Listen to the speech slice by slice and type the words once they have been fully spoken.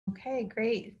Okay,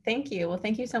 great. Thank you. Well,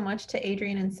 thank you so much to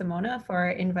Adrian and Simona for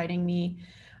inviting me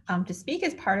to speak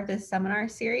as part of this seminar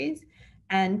series.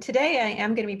 And today I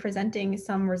am going to be presenting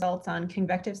some results on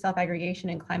convective self-aggregation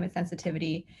and climate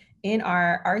sensitivity in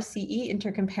our RCE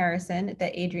intercomparison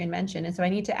that Adrian mentioned. And so I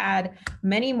need to add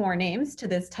many more names to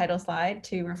this title slide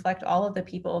to reflect all of the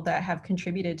people that have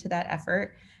contributed to that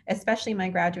effort, especially my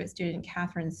graduate student,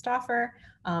 Catherine Stauffer,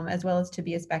 as well as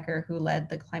Tobias Becker, who led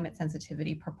the climate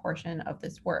sensitivity proportion of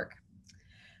this work.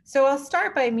 So I'll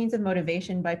start by means of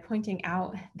motivation by pointing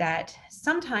out that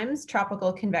sometimes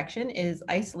tropical convection is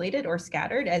isolated or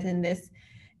scattered, as in this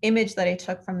image that I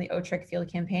took from the Otrick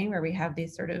field campaign, where we have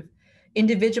these sort of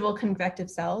individual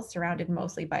convective cells surrounded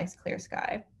mostly by clear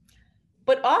sky.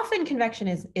 But often convection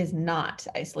is not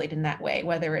isolated in that way,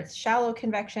 whether it's shallow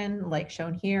convection, like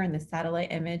shown here in this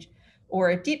satellite image,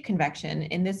 or a deep convection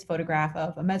in this photograph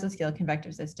of a mesoscale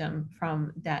convective system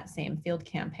from that same field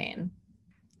campaign.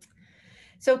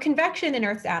 So convection in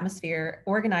Earth's atmosphere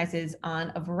organizes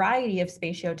on a variety of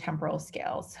spatiotemporal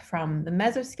scales, from the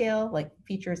mesoscale, like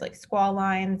features like squall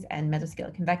lines and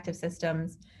mesoscale convective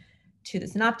systems, to the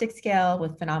synoptic scale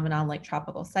with phenomena like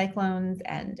tropical cyclones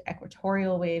and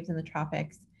equatorial waves in the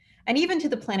tropics, and even to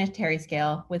the planetary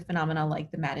scale with phenomena like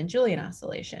the Madden-Julian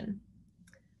oscillation.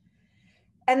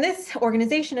 And this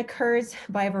organization occurs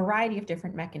by a variety of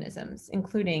different mechanisms,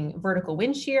 including vertical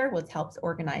wind shear, which helps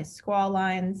organize squall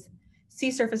lines, sea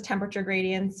surface temperature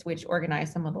gradients, which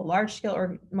organize some of the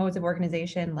large-scale modes of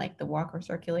organization, like the Walker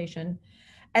circulation,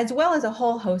 as well as a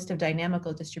whole host of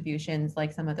dynamical distributions,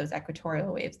 like some of those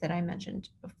equatorial waves that I mentioned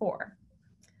before.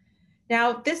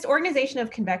 Now, this organization of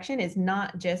convection is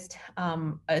not just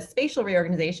a spatial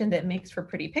reorganization that makes for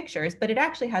pretty pictures, but it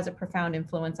actually has a profound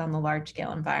influence on the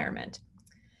large-scale environment.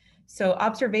 So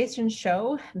observations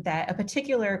show that a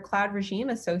particular cloud regime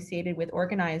associated with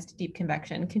organized deep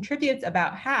convection contributes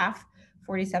about half,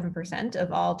 47%,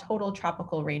 of all total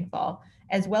tropical rainfall,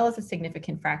 as well as a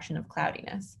significant fraction of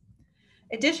cloudiness.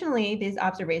 Additionally, these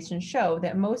observations show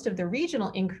that most of the regional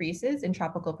increases in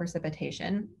tropical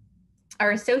precipitation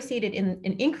are associated in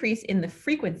an increase in the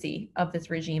frequency of this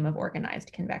regime of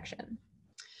organized convection.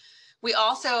 We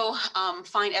also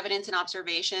find evidence in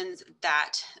observations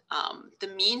that the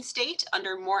mean state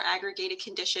under more aggregated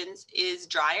conditions is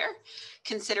drier,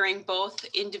 considering both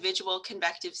individual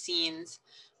convective scenes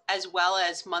as well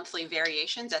as monthly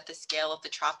variations at the scale of the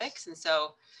tropics. And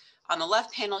so on the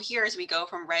left panel here, as we go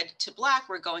from red to black,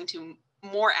 we're going to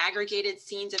more aggregated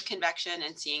scenes of convection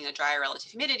and seeing a drier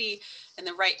relative humidity. In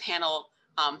the right panel,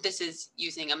 this is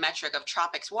using a metric of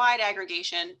tropics-wide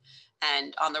aggregation.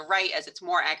 And on the right, as it's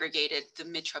more aggregated, the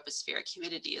mid-tropospheric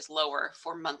humidity is lower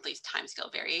for monthly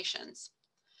timescale variations.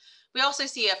 We also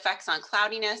see effects on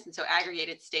cloudiness, and so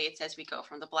aggregated states, as we go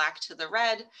from the black to the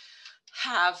red,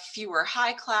 have fewer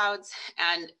high clouds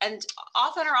and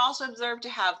often are also observed to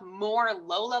have more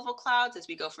low-level clouds. As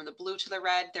we go from the blue to the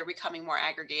red, they're becoming more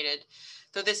aggregated,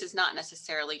 though this is not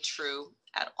necessarily true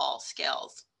at all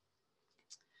scales.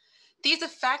 These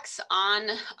effects on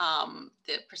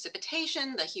the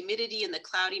precipitation, the humidity, and the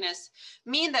cloudiness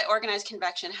mean that organized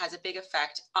convection has a big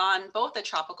effect on both the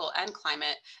tropical and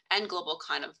climate and global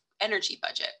kind of energy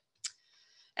budget.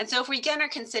 And so if we again are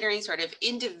considering sort of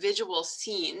individual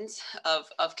scenes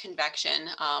of convection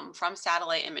from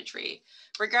satellite imagery,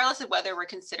 regardless of whether we're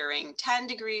considering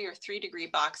 10-degree or 3-degree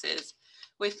boxes,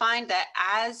 we find that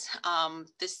as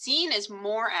the scene is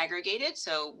more aggregated,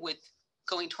 so with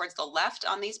going towards the left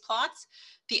on these plots,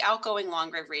 the outgoing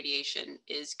long-wave radiation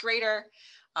is greater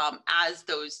as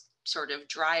those sort of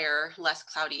drier, less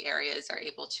cloudy areas are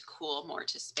able to cool more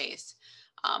to space.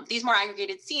 These more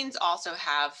aggregated scenes also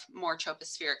have more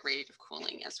tropospheric radiative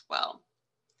cooling as well.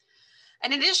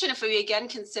 And in addition, if we again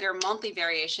consider monthly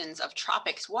variations of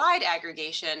tropics-wide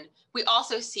aggregation, we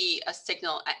also see a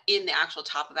signal in the actual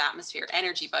top of atmosphere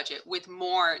energy budget with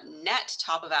more net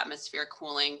top of atmosphere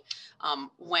cooling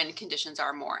when conditions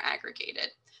are more aggregated.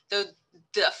 Though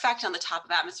the effect on the top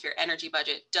of atmosphere energy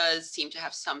budget does seem to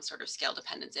have some sort of scale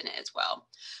dependence in it as well.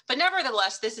 But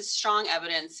nevertheless, this is strong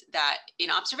evidence that in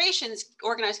observations,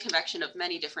 organized convection of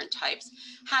many different types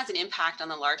has an impact on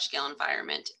the large scale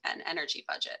environment and energy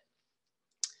budget.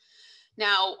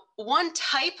 Now, one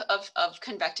type of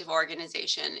convective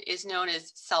organization is known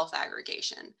as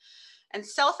self-aggregation. And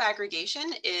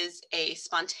self-aggregation is a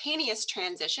spontaneous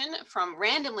transition from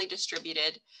randomly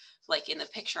distributed, like in the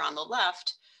picture on the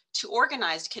left, to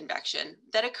organized convection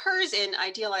that occurs in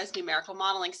idealized numerical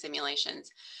modeling simulations,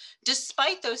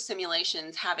 despite those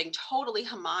simulations having totally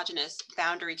homogeneous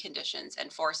boundary conditions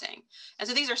and forcing. And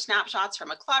so these are snapshots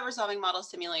from a cloud resolving model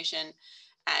simulation.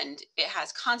 And it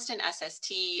has constant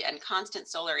SST and constant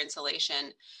solar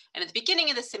insolation. And at the beginning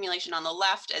of the simulation on the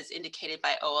left, as indicated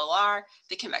by OLR,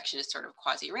 the convection is sort of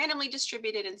quasi-randomly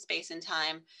distributed in space and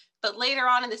time. But later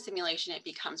on in the simulation, it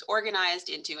becomes organized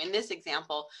into, in this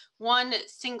example, one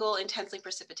single intensely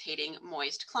precipitating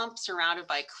moist clump surrounded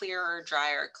by clearer,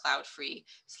 drier, cloud-free,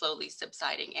 slowly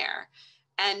subsiding air.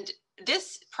 And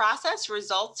this process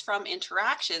results from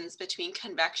interactions between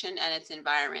convection and its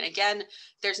environment. Again,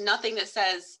 there's nothing that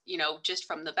says, just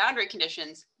from the boundary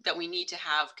conditions that we need to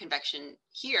have convection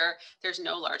here. There's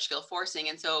no large scale forcing.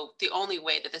 And so the only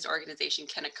way that this organization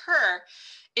can occur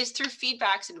is through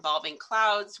feedbacks involving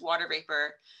clouds, water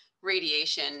vapor,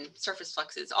 radiation, surface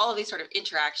fluxes, all of these sort of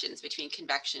interactions between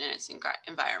convection and its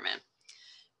environment.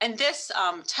 And this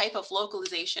type of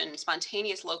localization,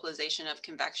 spontaneous localization of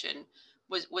convection,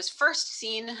 was first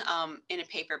seen in a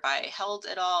paper by Held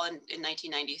et al. In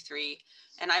 1993,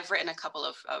 and I've written a couple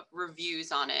of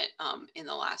reviews on it in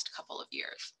the last couple of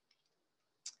years.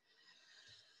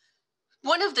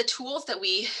 One of the tools that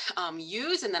we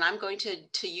use, and that I'm going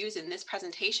to use in this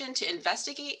presentation to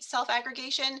investigate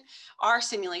self-aggregation, are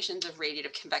simulations of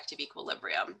radiative-convective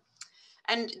equilibrium.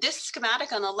 And this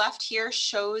schematic on the left here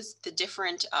shows the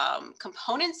different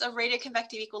components of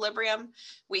radiative-convective equilibrium.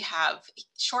 We have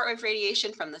shortwave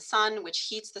radiation from the sun, which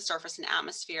heats the surface and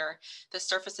atmosphere. The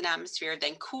surface and atmosphere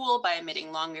then cool by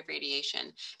emitting long-wave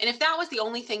radiation. And if that was the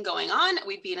only thing going on,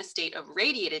 we'd be in a state of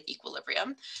radiative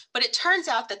equilibrium. But it turns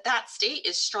out that that state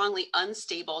is strongly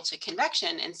unstable to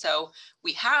convection. And so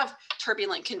we have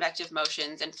turbulent convective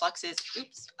motions and fluxes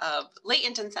of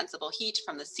latent and sensible heat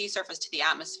from the sea surface to the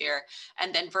atmosphere,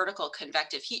 and then vertical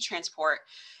convective heat transport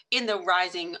in the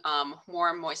rising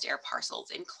warm moist air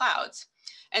parcels in clouds.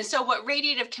 And so what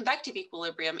radiative-convective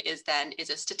equilibrium is then is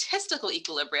a statistical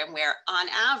equilibrium where on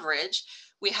average,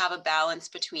 we have a balance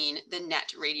between the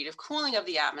net radiative cooling of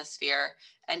the atmosphere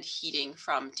and heating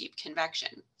from deep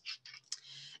convection.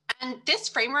 And this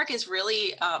framework is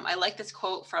really, I like this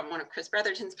quote from one of Chris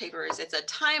Bretherton's papers. It's a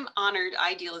time-honored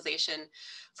idealization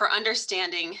for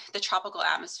understanding the tropical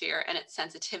atmosphere and its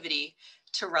sensitivity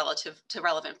to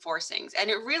relevant forcings. And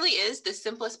it really is the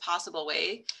simplest possible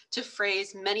way to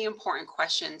phrase many important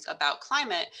questions about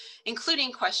climate,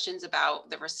 including questions about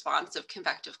the response of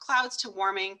convective clouds to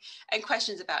warming and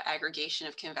questions about aggregation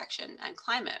of convection and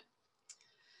climate.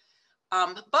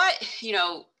 But,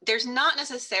 there's not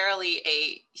necessarily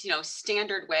a,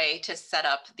 standard way to set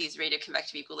up these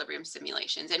radiative-convective equilibrium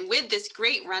simulations. And with this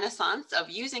great renaissance of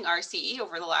using RCE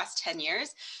over the last 10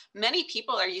 years, many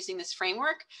people are using this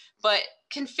framework, but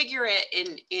configure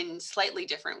it in slightly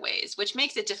different ways, which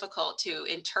makes it difficult to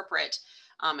interpret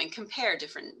and compare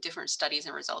different studies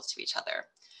and results to each other.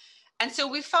 And so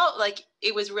we felt like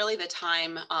it was really the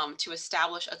time to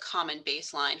establish a common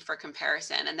baseline for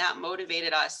comparison, and that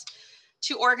motivated us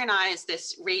to organize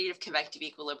this radiative-convective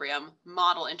equilibrium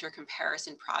model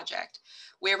intercomparison project,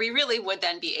 where we really would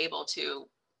then be able to,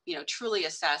 truly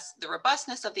assess the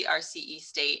robustness of the RCE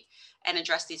state and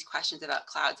address these questions about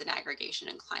clouds and aggregation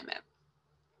and climate.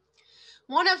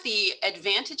 One of the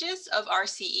advantages of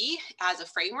RCE as a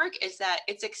framework is that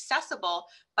it's accessible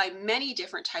by many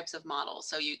different types of models.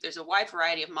 So there's a wide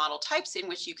variety of model types in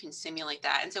which you can simulate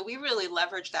that. And so we really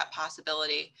leverage that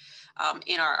possibility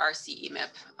in our RCEMIP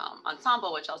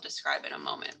ensemble, which I'll describe in a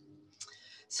moment.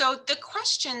 So the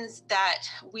questions that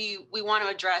we want to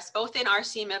address both in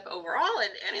RCEMIP overall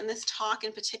and in this talk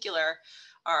in particular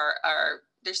are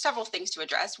there's several things to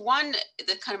address. One,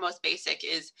 the kind of most basic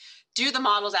is, do the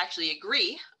models actually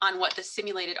agree on what the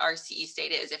simulated RCE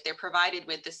state is? If they're provided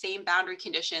with the same boundary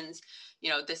conditions,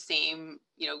 the same,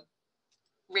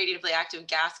 radiatively active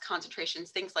gas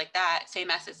concentrations, things like that, same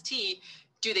SST,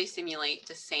 do they simulate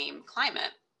the same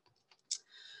climate?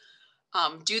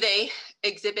 Do they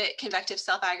exhibit convective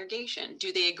self-aggregation?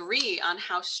 Do they agree on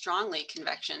how strongly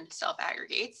convection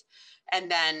self-aggregates? And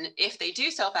then if they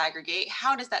do self-aggregate,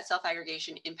 how does that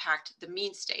self-aggregation impact the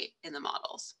mean state in the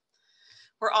models?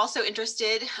 We're also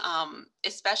interested,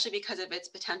 especially because of its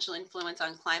potential influence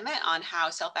on climate, on how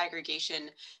self-aggregation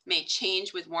may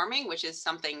change with warming, which is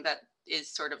something that is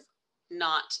sort of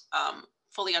not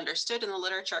fully understood in the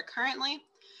literature currently.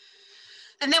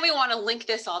 And then we want to link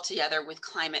this all together with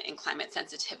climate and climate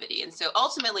sensitivity. And so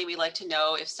ultimately, we like to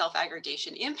know if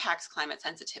self-aggregation impacts climate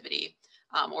sensitivity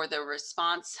or the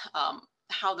response,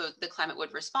 how the climate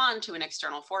would respond to an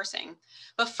external forcing.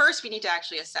 But first, we need to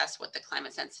actually assess what the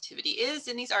climate sensitivity is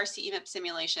in these RCEMIP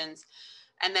simulations,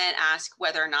 and then ask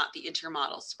whether or not the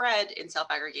intermodal spread in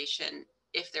self-aggregation,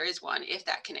 if there is one, if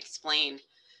that can explain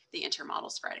the intermodal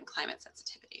spread in climate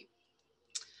sensitivity.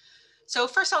 So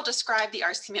first I'll describe the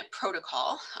RCEMIP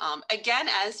protocol. Again,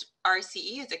 as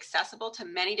RCE is accessible to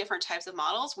many different types of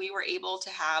models, we were able to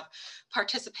have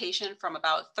participation from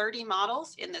about 30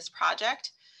 models in this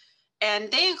project. And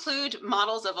they include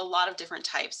models of a lot of different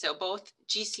types. So both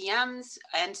GCMs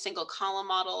and single column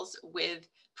models with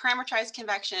parameterized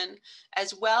convection,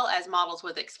 as well as models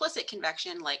with explicit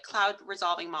convection like cloud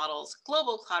resolving models,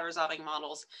 global cloud resolving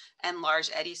models, and large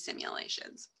eddy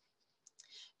simulations.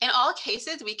 In all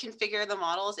cases, we configure the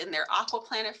models in their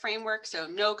aquaplanet framework, so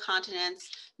no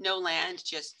continents, no land,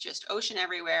 just ocean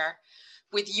everywhere,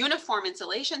 with uniform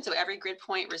insolation, so every grid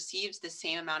point receives the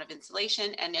same amount of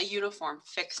insolation, and a uniform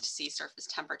fixed sea surface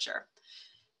temperature.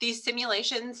 These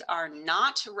simulations are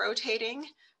not rotating,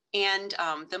 and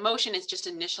the motion is just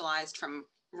initialized from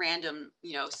random,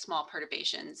 small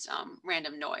perturbations,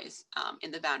 random noise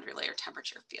in the boundary layer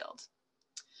temperature field.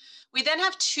 We then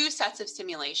have two sets of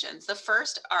simulations. The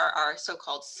first are our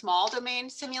so-called small domain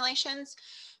simulations,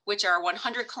 which are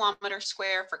 100 kilometers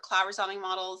square for cloud resolving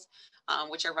models,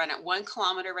 which are run at 1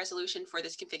 kilometer resolution for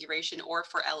this configuration, or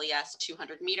for LES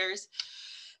 200 meters.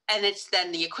 And it's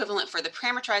then the equivalent for the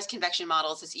parameterized convection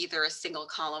models is either a single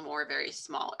column or a very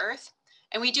small Earth.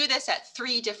 And we do this at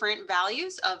 3 different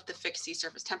values of the fixed sea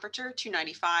surface temperature,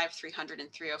 295, 300, and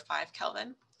 305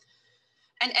 Kelvin.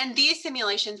 And these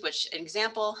simulations, which an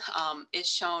example is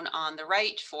shown on the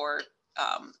right for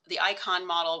the icon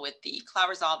model with the cloud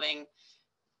resolving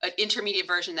intermediate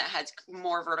version that has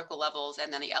more vertical levels,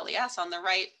 and then the LES on the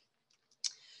right.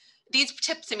 These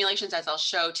tip simulations, as I'll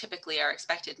show, typically are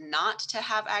expected not to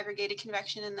have aggregated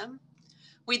convection in them.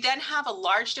 We then have a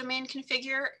large domain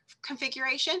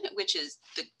configuration, which is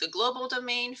the global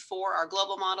domain for our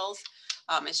global models.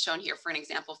 Is shown here for an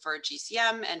example for a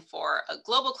GCM, and for a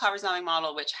global cloud resolving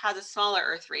model, which has a smaller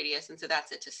Earth radius, and so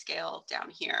that's it to scale down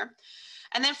here.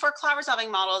 And then for cloud resolving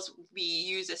models, we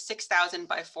use a 6,000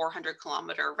 by 400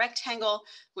 kilometer rectangle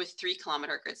with 3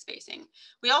 kilometer grid spacing.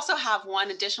 We also have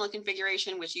one additional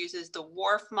configuration which uses the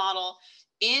WRF model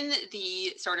in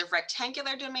the sort of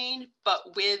rectangular domain,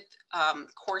 but with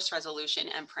coarse resolution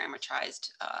and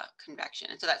parameterized convection.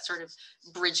 And so that's sort of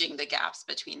bridging the gaps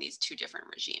between these two different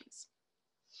regimes.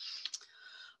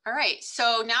 All right,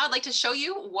 so now I'd like to show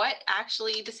you what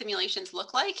actually the simulations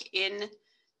look like in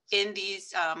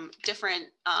these different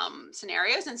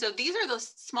scenarios. And so these are the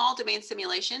small domain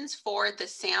simulations for the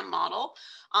SAM model.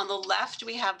 On the left,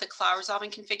 we have the cloud resolving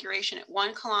configuration at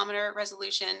 1 kilometer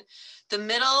resolution. The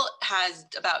middle has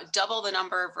about double the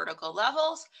number of vertical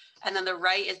levels. And then the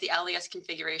right is the LES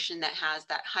configuration that has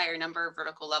that higher number of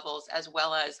vertical levels, as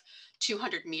well as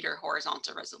 200 meter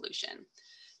horizontal resolution.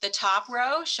 The top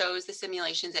row shows the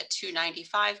simulations at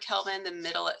 295 Kelvin, the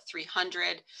middle at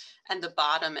 300, and the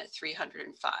bottom at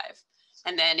 305.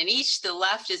 And then in each, the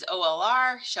left is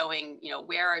OLR, showing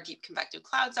where our deep convective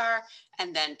clouds are,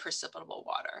 and then precipitable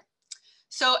water.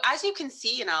 So as you can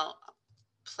see, and I'll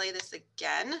play this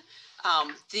again,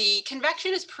 the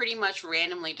convection is pretty much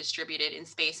randomly distributed in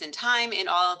space and time in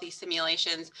all of these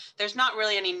simulations. There's not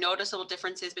really any noticeable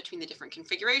differences between the different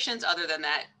configurations, other than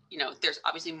that, there's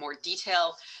obviously more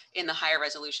detail in the higher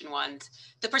resolution ones.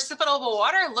 The precipitable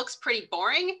water looks pretty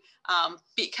boring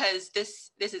because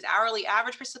this is hourly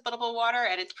average precipitable water,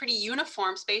 and it's pretty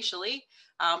uniform spatially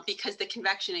because the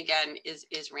convection, again,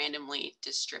 is randomly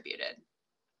distributed.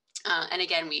 And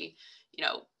again, we,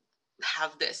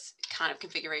 have this kind of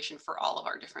configuration for all of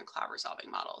our different cloud resolving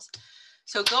models.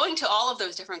 So going to all of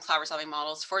those different cloud resolving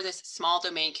models for this small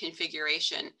domain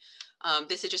configuration,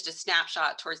 this is just a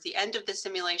snapshot towards the end of the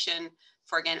simulation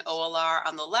for, again, OLR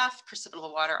on the left,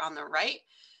 precipitable water on the right.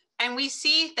 And we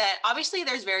see that obviously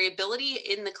there's variability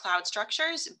in the cloud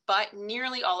structures, but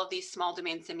nearly all of these small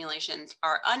domain simulations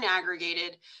are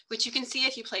unaggregated, which you can see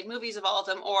if you played movies of all of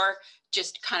them, or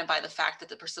just kind of by the fact that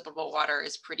the precipitable water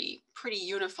is pretty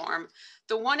uniform.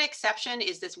 The one exception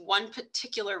is this one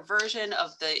particular version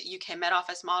of the UK Met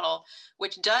Office model,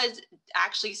 which does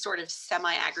actually sort of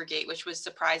semi-aggregate, which was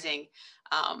surprising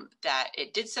that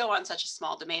it did so on such a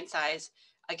small domain size.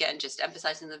 Again, just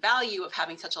emphasizing the value of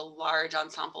having such a large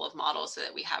ensemble of models so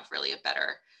that we have really a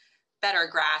better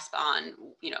grasp on,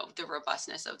 the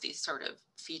robustness of these sort of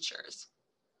features.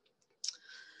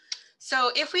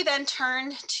 So if we then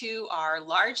turn to our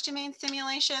large domain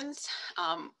simulations,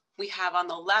 we have on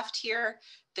the left here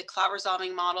the cloud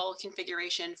resolving model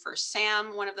configuration for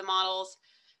SAM, one of the models.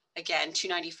 Again,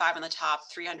 295 on the top,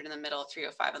 300 in the middle,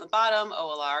 305 on the bottom,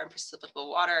 OLR and precipitable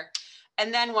water.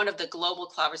 And then one of the global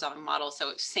cloud resolving models,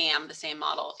 so SAM, the same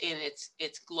model in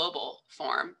its global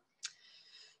form.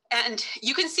 And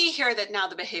you can see here that now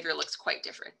the behavior looks quite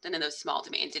different than in those small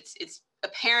domains. It's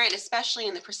apparent, especially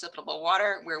in the precipitable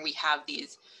water, where we have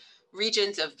these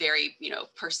regions of very,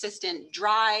 persistent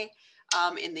dry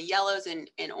in the yellows and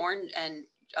orange and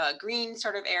green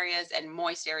sort of areas, and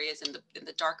moist areas in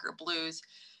the darker blues.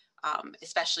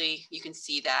 Especially you can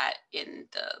see that in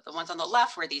the ones on the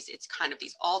left where it's kind of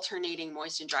these alternating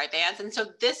moist and dry bands. And so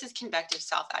this is convective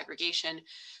self-aggregation,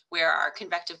 where our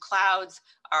convective clouds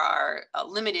are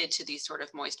limited to these sort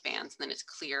of moist bands, and then it's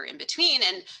clear in between.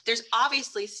 And there's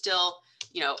obviously still,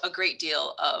 a great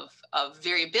deal of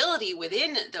variability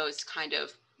within those kind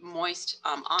of moist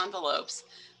envelopes,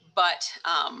 but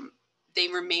they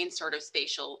remain sort of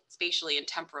spatially and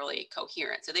temporally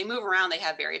coherent. So they move around, they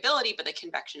have variability, but the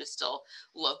convection is still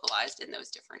localized in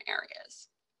those different areas.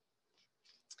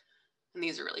 And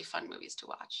these are really fun movies to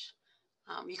watch.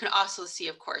 You can also see,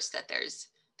 of course, that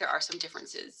there are some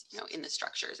differences, in the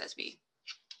structures as we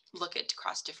look at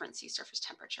across different sea surface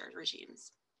temperature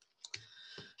regimes.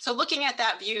 So looking at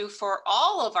that view for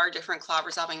all of our different cloud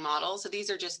resolving models, so these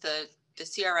are just the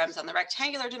CRMs on the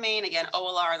rectangular domain, again,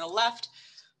 OLR on the left,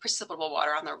 precipitable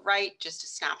water on the right, just a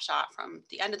snapshot from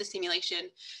the end of the simulation.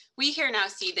 We here now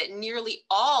see that nearly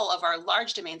all of our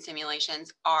large domain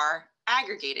simulations are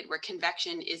aggregated, where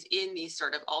convection is in these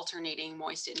sort of alternating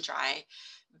moist and dry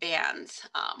bands,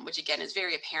 which again is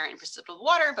very apparent in precipitable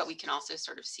water, but we can also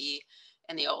sort of see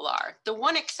in the OLR. The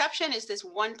one exception is this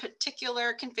one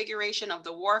particular configuration of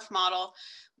the WRF model,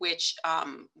 which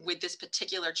with this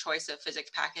particular choice of physics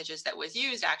packages that was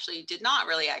used actually did not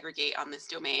really aggregate on this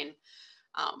domain.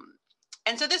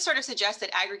 And so this sort of suggests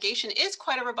that aggregation is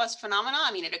quite a robust phenomenon.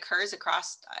 I mean, it occurs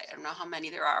across, I don't know how many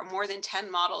there are, more than 10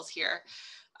 models here,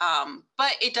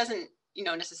 but it doesn't,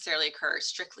 necessarily occur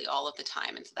strictly all of the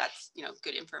time. And so that's,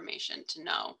 good information to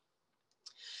know.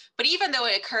 But even though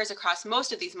it occurs across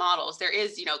most of these models, there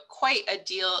is, quite a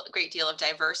great deal of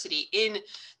diversity in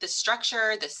the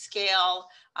structure, the scale,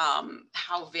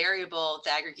 how variable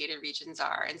the aggregated regions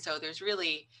are. And so there's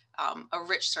really a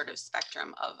rich sort of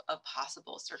spectrum of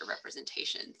possible sort of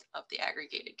representations of the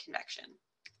aggregated convection.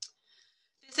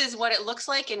 This is what it looks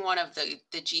like in one of the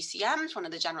GCMs, one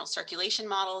of the general circulation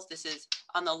models. This is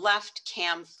on the left,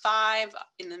 CAM 5,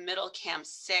 in the middle, CAM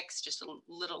 6, just a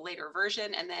little later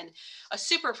version, and then a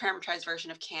super parameterized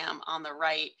version of CAM on the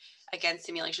right. Again,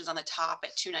 simulations on the top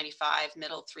at 295,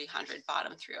 middle 300,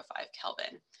 bottom 305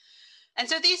 Kelvin. And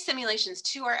so these simulations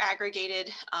too are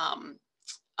aggregated,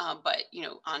 but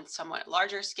on somewhat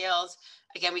larger scales.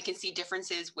 Again, we can see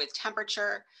differences with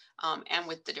temperature and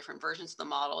with the different versions of the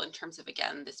model in terms of,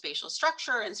 again, the spatial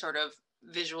structure and sort of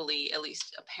visually at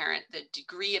least apparent the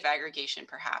degree of aggregation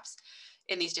perhaps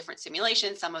in these different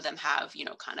simulations. Some of them have,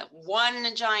 kind of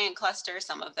one giant cluster.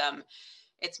 Some of them,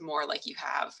 it's more like you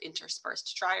have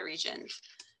interspersed dry regions.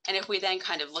 And if we then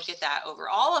kind of look at that over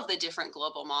all of the different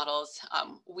global models,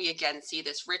 we again see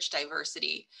this rich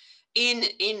diversity in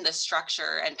the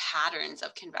structure and patterns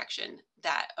of convection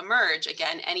that emerge.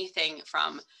 Again, anything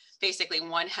from basically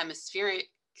one hemispheric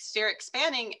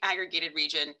spanning aggregated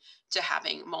region to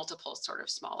having multiple sort of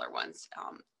smaller ones.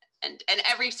 And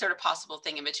every sort of possible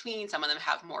thing in between. Some of them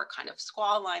have more kind of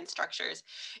squall line structures.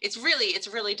 It's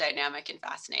really dynamic and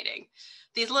fascinating.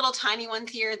 These little tiny ones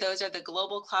here, those are the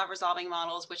global cloud resolving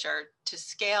models, which are to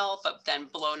scale, but then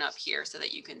blown up here so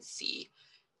that you can see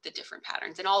the different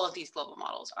patterns. And all of these global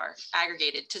models are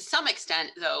aggregated to some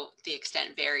extent, though the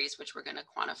extent varies, which we're going to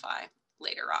quantify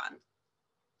later on.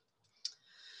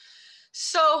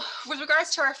 So with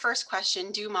regards to our first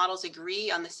question, do models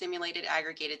agree on the simulated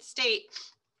aggregated state?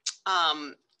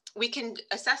 We can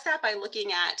assess that by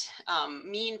looking at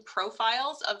mean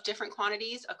profiles of different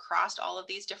quantities across all of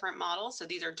these different models. So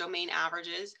these are domain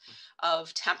averages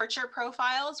of temperature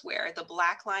profiles, where the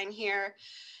black line here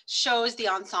shows the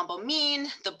ensemble mean,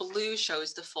 the blue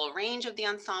shows the full range of the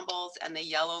ensembles, and the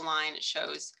yellow line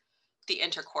shows the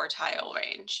interquartile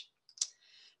range.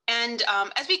 And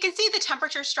as we can see, the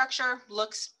temperature structure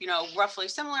looks, roughly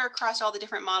similar across all the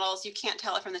different models. You can't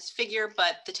tell it from this figure,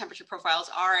 but the temperature profiles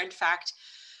are, in fact,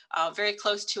 very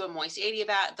close to a moist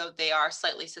adiabat, though they are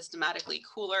slightly systematically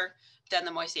cooler than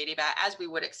the moist adiabat, as we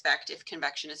would expect if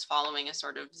convection is following a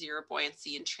sort of zero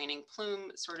buoyancy and training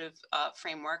plume sort of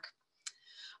framework.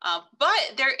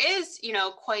 But there is,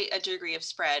 quite a degree of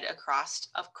spread across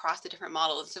the different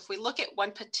models. So if we look at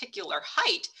one particular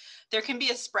height, there can be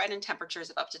a spread in temperatures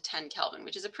of up to 10 Kelvin,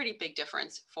 which is a pretty big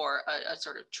difference for a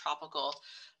sort of tropical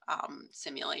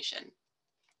simulation.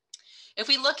 If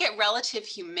we look at relative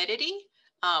humidity,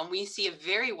 we see a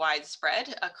very wide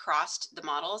spread across the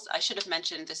models. I should have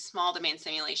mentioned the small domain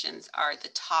simulations are the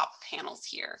top panels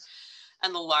here,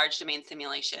 and the large domain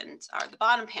simulations are the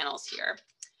bottom panels here.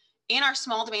 In our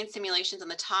small domain simulations on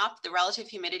the top, the relative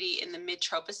humidity in the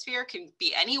mid-troposphere can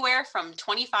be anywhere from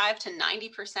 25 to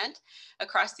 90%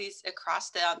 across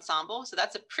the ensemble. So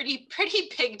that's a pretty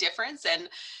big difference.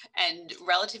 And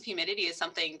relative humidity is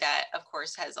something that, of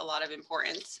course, has a lot of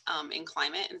importance in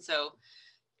climate. And so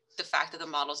the fact that the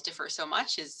models differ so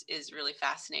much is really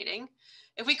fascinating.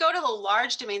 If we go to the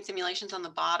large domain simulations on the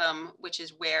bottom, which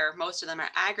is where most of them are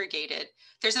aggregated,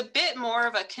 there's a bit more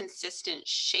of a consistent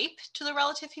shape to the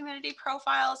relative humidity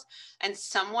profiles and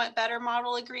somewhat better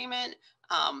model agreement.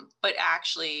 But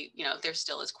actually, there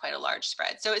still is quite a large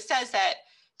spread. So it says that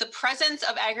the presence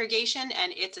of aggregation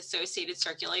and its associated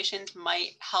circulations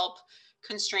might help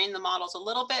constrain the models a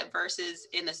little bit versus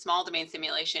in the small domain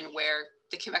simulation where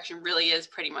the convection really is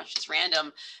pretty much just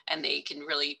random and they can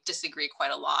really disagree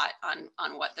quite a lot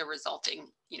on what the resulting,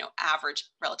 average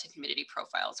relative humidity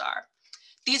profiles are.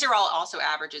 These are all also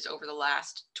averages over the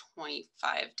last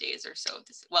 25 days or so.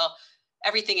 Well,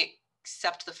 everything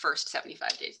except the first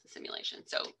 75 days of the simulation.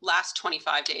 So last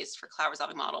 25 days for cloud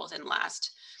resolving models and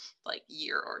last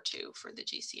year or two for the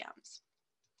GCMs.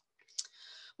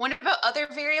 What about other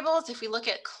variables? If we look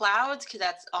at clouds, because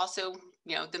that's also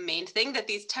the main thing that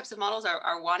these types of models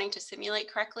are wanting to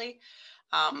simulate correctly,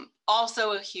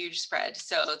 also a huge spread.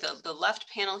 So the left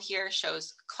panel here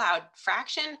shows cloud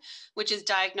fraction, which is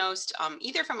diagnosed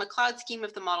either from a cloud scheme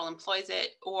if the model employs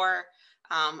it, or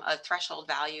a threshold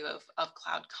value of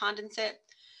cloud condensate.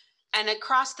 And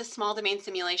across the small domain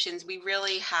simulations, we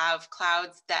really have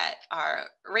clouds that are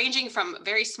ranging from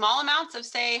very small amounts of,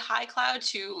 say, high cloud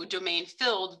to domain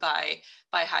filled by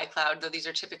high cloud, though these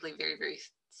are typically very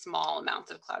small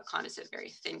amounts of cloud condensate,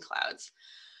 very thin clouds.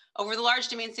 Over the large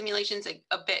domain simulations,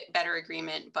 a bit better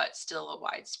agreement, but still a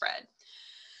wide spread.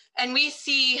 And we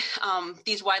see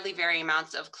these widely varying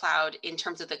amounts of cloud in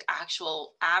terms of the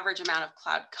actual average amount of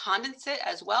cloud condensate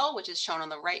as well, which is shown on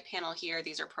the right panel here.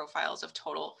 These are profiles of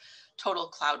total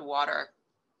cloud water.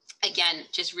 Again,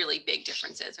 just really big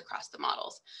differences across the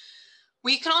models.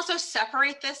 We can also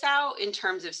separate this out in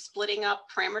terms of splitting up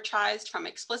parameterized from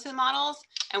explicit models.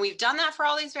 And we've done that for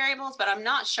all these variables, but I'm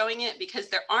not showing it because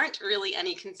there aren't really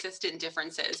any consistent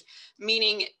differences,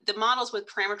 meaning the models with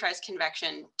parameterized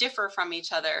convection differ from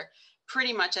each other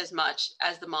pretty much as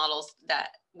the models that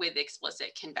with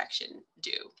explicit convection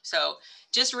do. So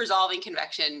just resolving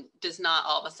convection does not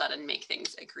all of a sudden make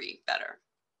things agree better.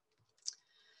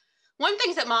 One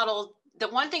thing that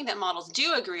models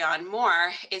do agree on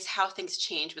more is how things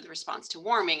change with response to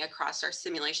warming across our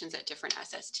simulations at different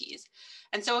SSTs.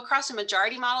 And so across the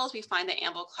majority models, we find that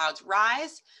AMVL clouds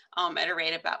rise at a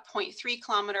rate of about 0.3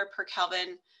 kilometer per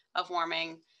Kelvin of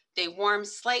warming. They warm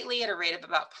slightly at a rate of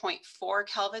about 0.4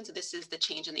 Kelvin. So this is the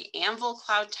change in the AMVL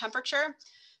cloud temperature.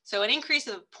 So an increase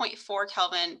of 0.4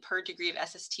 Kelvin per degree of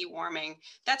SST warming,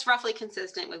 that's roughly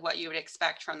consistent with what you would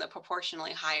expect from the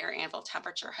proportionally higher AMVL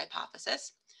temperature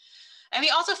hypothesis. And we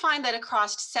also find that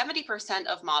across 70%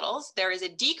 of models, there is a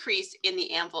decrease in the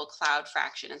AMVL cloud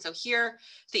fraction. And so here,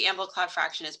 the AMVL cloud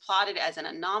fraction is plotted as an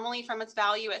anomaly from its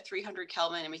value at 300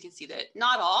 Kelvin. And we can see that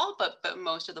not all, but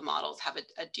most of the models have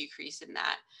a decrease in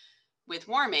that with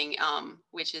warming,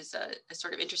 which is a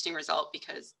sort of interesting result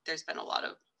because there's been a lot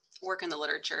of work in the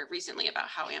literature recently about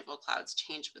how AMVL clouds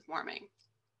change with warming.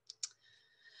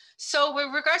 So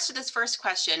with regards to this first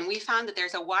question, we found that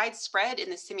there's a wide spread in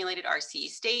the simulated RCE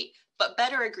state, but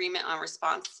better agreement on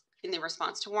response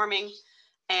to warming,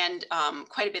 and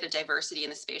quite a bit of diversity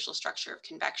in the spatial structure of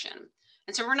convection.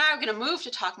 And so we're now going to move to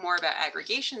talk more about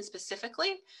aggregation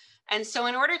specifically. And so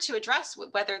in order to address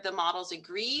whether the models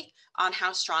agree on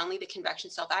how strongly the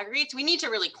convection self-aggregates, we need to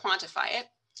really quantify it.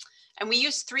 And we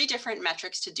use 3 different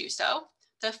metrics to do so.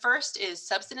 The first is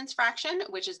subsidence fraction,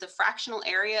 which is the fractional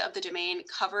area of the domain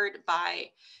covered by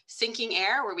sinking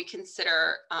air, where we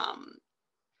consider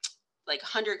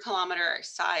 100-kilometer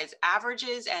size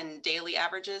averages and daily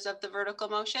averages of the vertical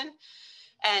motion.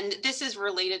 And this is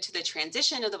related to the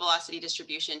transition of the velocity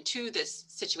distribution to this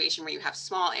situation where you have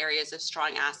small areas of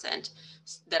strong ascent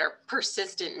that are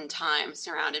persistent in time,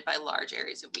 surrounded by large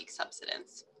areas of weak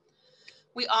subsidence.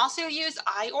 We also use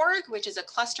IORG, which is a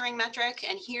clustering metric,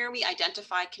 and here we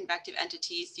identify convective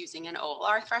entities using an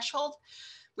OLR threshold.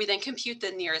 We then compute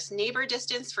the nearest neighbor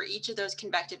distance for each of those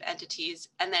convective entities,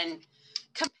 and then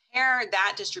compare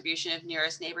that distribution of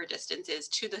nearest neighbor distances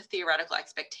to the theoretical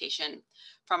expectation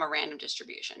from a random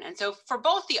distribution. And so for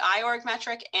both the IORG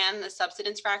metric and the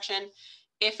subsidence fraction,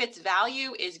 if its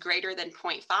value is greater than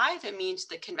 0.5, it means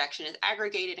the convection is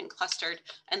aggregated and clustered,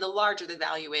 and the larger the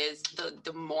value is,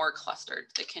 the more clustered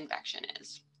the convection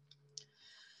is.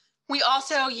 We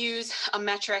also use a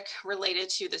metric related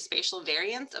to the spatial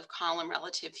variance of column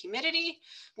relative humidity,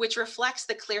 which reflects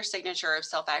the clear signature of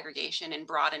self-aggregation in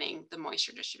broadening the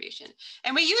moisture distribution.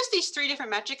 And we use these three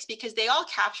different metrics because they all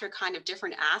capture kind of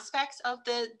different aspects of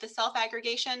the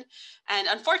self-aggregation. And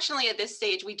unfortunately, at this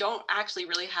stage, we don't actually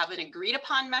really have an agreed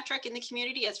upon metric in the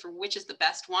community as for which is the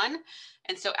best one.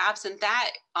 And so absent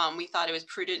that, we thought it was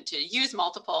prudent to use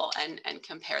multiple and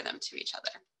compare them to each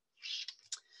other.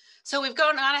 So we've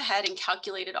gone on ahead and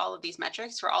calculated all of these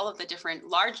metrics for all of the different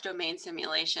large domain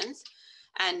simulations.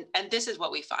 And this is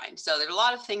what we find. So there's a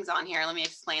lot of things on here. Let me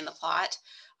explain the plot.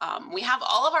 We have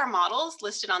all of our models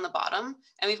listed on the bottom,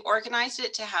 and we've organized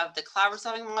it to have the cloud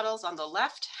resolving models on the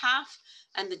left half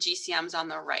and the GCMs on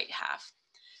the right half.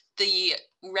 The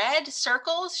red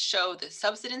circles show the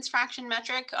subsidence fraction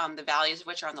metric, the values of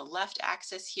which are on the left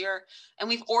axis here. And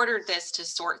we've ordered this to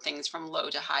sort things from low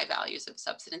to high values of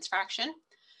subsidence fraction.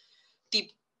 The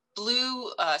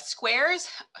blue squares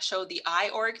show the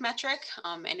IORG metric,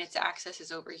 and its axis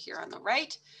is over here on the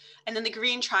right. And then the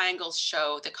green triangles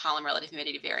show the column relative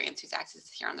humidity variance, whose axis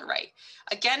is here on the right.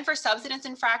 Again, for subsidence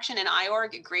and fraction and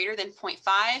IORG, greater than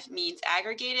 0.5 means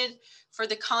aggregated. For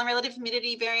the column relative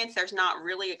humidity variance, there's not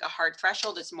really a hard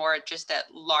threshold. It's more just that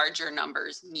larger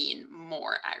numbers mean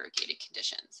more aggregated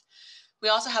conditions. We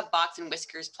also have box and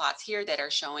whiskers plots here that are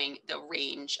showing the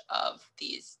range of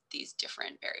these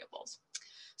different variables.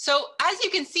 So as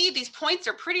you can see, these points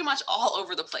are pretty much all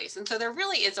over the place. And so there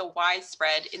really is a wide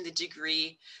spread in the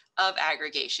degree of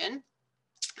aggregation.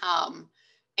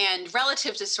 And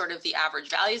relative to sort of the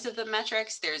average values of the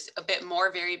metrics, there's a bit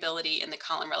more variability in the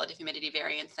column relative humidity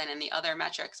variance than in the other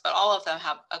metrics, but all of them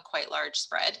have a quite large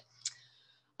spread.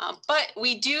 But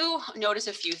we do notice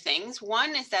a few things.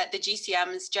 One is that the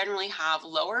GCMs generally have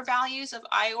lower values of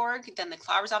IORG than the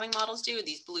cloud resolving models do.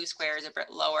 These blue squares are a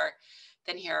bit lower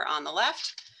than here on the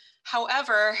left.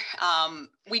 However,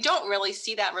 we don't really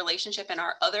see that relationship in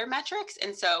our other metrics.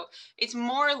 And so it's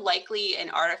more likely an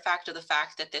artifact of the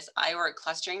fact that this IORG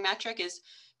clustering metric is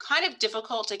kind of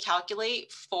difficult to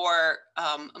calculate for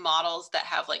models that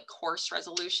have like coarse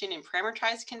resolution and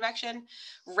parameterized convection,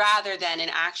 rather than an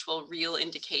actual real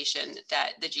indication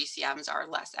that the GCMs are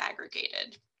less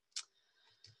aggregated.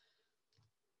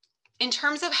 In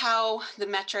terms of how the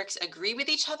metrics agree with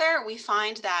each other, we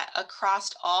find that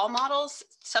across all models,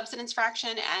 subsidence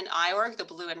fraction and IORG, the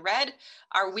blue and red,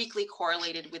 are weakly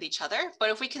correlated with each other.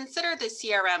 But if we consider the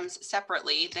CRMs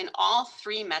separately, then all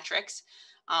three metrics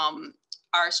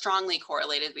are strongly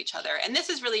correlated with each other. And this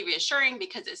is really reassuring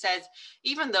because it says,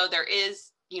 even though there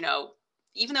is,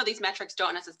 even though these metrics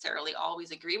don't necessarily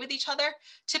always agree with each other,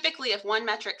 typically if one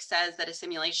metric says that a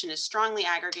simulation is strongly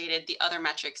aggregated, the other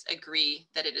metrics agree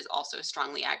that it is also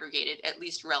strongly aggregated, at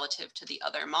least relative to the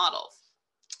other models.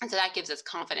 And so that gives us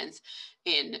confidence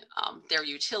in their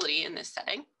utility in this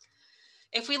setting.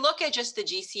 If we look at just the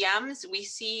GCMs, we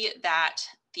see that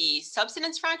the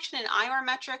subsidence fraction and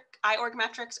IORG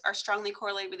metrics are strongly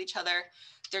correlated with each other.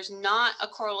 There's not a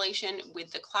correlation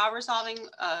with the cloud resolving,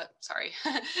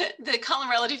 the column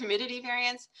relative humidity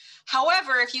variance.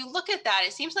 However, if you look at that,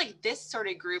 it seems like this sort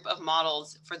of group of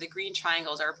models for the green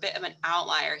triangles are a bit of an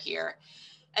outlier here.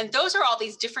 And those are all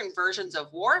these different versions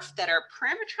of WRF that are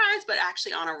parameterized, but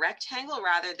actually on a rectangle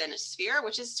rather than a sphere,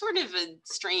 which is sort of a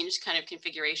strange kind of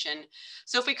configuration.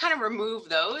 So if we kind of remove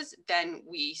those, then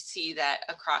we see that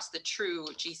across the true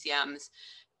GCMs,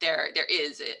 there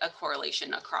is a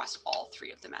correlation across all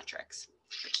three of the metrics,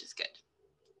 which is good.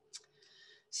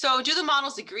 So do the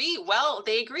models agree? Well,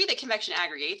 they agree that convection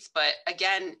aggregates, but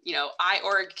again,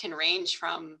 IORG can range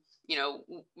from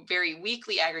very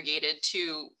weakly aggregated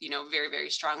to, very, very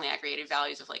strongly aggregated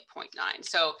values of like 0.9.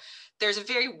 So there's a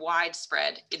very wide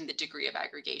spread in the degree of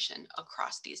aggregation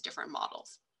across these different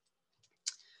models.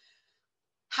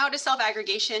 How does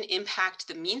self-aggregation impact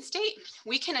the mean state?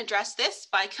 We can address this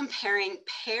by comparing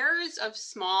pairs of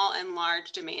small and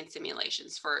large domain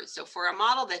simulations. So for a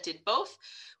model that did both,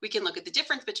 we can look at the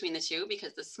difference between the two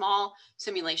because the small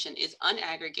simulation is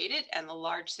unaggregated and the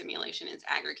large simulation is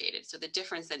aggregated. So the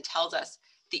difference then tells us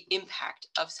the impact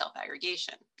of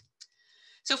self-aggregation.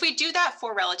 So if we do that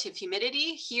for relative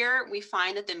humidity, here we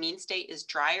find that the mean state is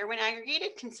drier when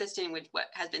aggregated, consistent with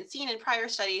what has been seen in prior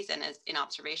studies and as in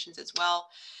observations as well.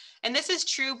 And this is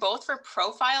true both for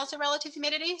profiles of relative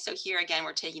humidity. So here again,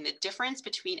 we're taking the difference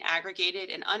between aggregated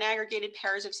and unaggregated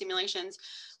pairs of simulations,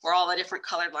 where all the different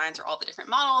colored lines are all the different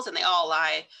models, and they all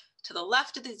lie to the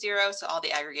left of the zero, so all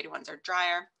the aggregated ones are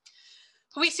drier.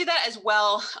 We see that as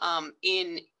well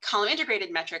in column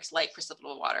integrated metrics like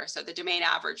precipitable water. So the domain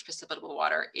average precipitable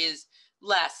water is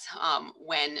less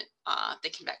when the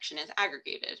convection is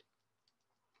aggregated.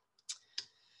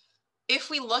 If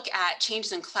we look at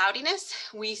changes in cloudiness,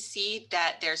 we see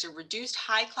that there's a reduced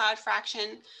high cloud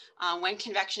fraction when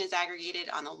convection is aggregated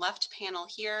on the left panel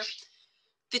here.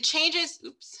 The changes,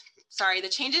 the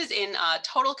changes in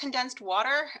total condensed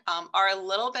water are a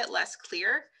little bit less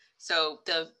clear. So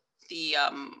the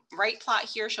right plot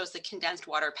here shows the condensed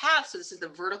water path. So this is the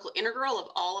vertical integral of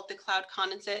all of the cloud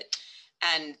condensate,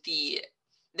 and the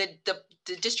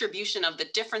distribution of the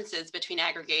differences between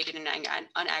aggregated and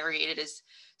unaggregated is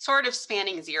sort of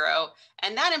spanning zero.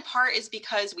 And that in part is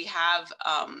because we have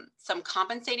some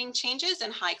compensating changes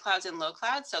in high clouds and low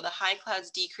clouds. So the high clouds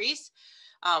decrease,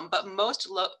 but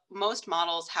most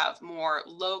models have more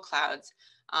low clouds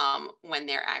when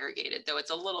they're aggregated, though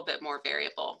it's a little bit more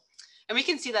variable. And we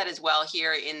can see that as well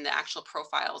here in the actual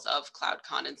profiles of cloud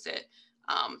condensate.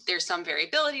 There's some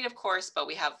variability, of course, but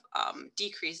we have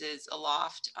decreases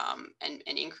aloft and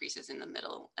increases in the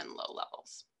middle and low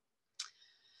levels.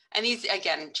 And these,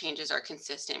 again, changes are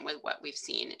consistent with what we've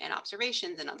seen in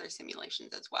observations and other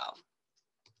simulations as well.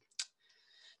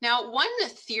 Now, one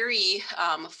theory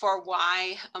for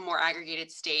why a more aggregated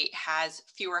state has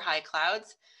fewer high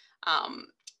clouds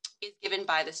is given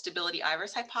by the stability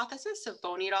iris hypothesis of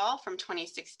Boney et al. From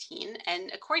 2016. And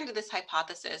according to this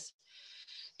hypothesis,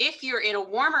 if you're in a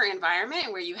warmer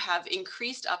environment where you have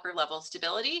increased upper level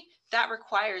stability, that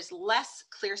requires less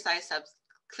clear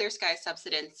sky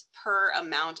subsidence per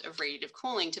amount of radiative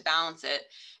cooling to balance it.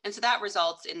 And so that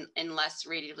results in less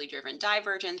radiatively driven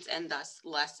divergence and thus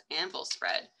less anvil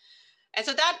spread. And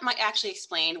so that might actually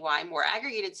explain why more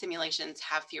aggregated simulations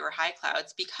have fewer high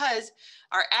clouds, because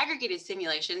our aggregated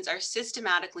simulations are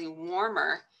systematically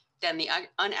warmer than the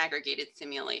unaggregated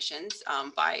simulations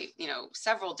by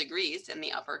several degrees in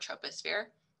the upper troposphere.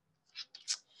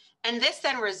 And this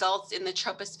then results in the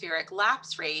tropospheric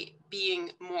lapse rate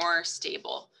being more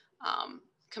stable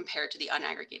compared to the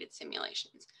unaggregated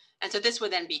simulations. And so this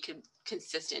would then be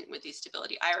consistent with these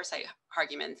stability iris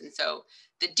arguments. And so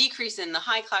the decrease in the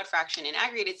high cloud fraction in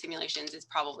aggregated simulations is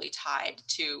probably tied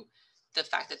to the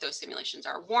fact that those simulations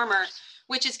are warmer,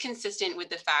 which is consistent with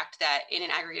the fact that in an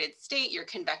aggregated state, you're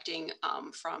convecting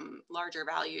from larger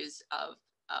values of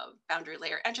boundary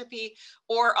layer entropy,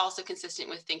 or also consistent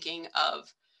with thinking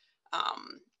of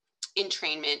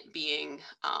entrainment being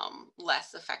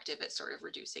less effective at sort of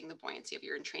reducing the buoyancy of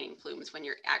your entraining plumes when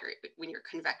you're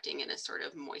convecting in a sort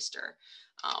of moister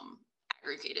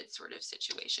aggregated sort of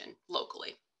situation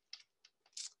locally.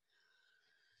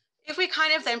 If we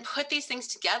kind of then put these things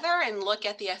together and look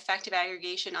at the effect of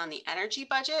aggregation on the energy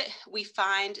budget, we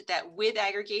find that with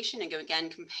aggregation, and again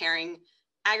comparing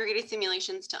aggregated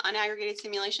simulations to unaggregated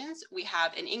simulations, we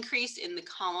have an increase in the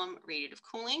column radiative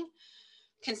cooling.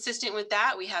 Consistent with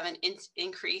that, we have an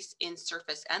increase in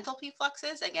surface enthalpy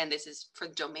fluxes. Again, this is for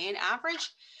domain average.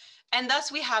 And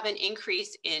thus we have an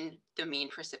increase in the mean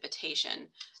precipitation.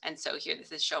 And so here,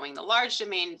 this is showing the large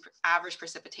domain average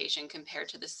precipitation compared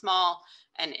to the small,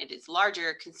 and it is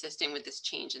larger, consistent with this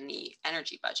change in the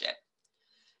energy budget.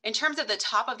 In terms of the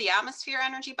top of the atmosphere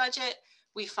energy budget,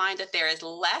 we find that there is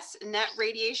less net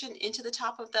radiation into the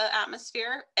top of the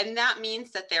atmosphere. And that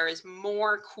means that there is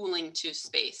more cooling to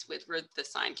space with the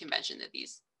sign convention that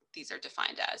these are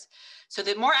defined as. So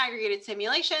the more aggregated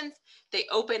simulations, they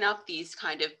open up these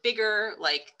kind of bigger,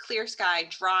 like clear sky,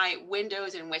 dry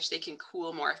windows in which they can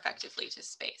cool more effectively to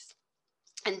space.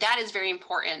 And that is very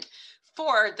important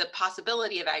for the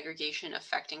possibility of aggregation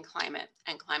affecting climate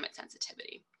and climate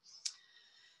sensitivity.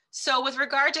 So with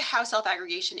regard to how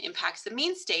self-aggregation impacts the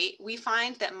mean state, we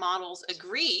find that models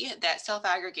agree that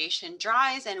self-aggregation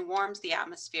dries and warms the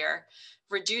atmosphere,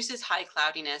 reduces high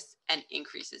cloudiness, and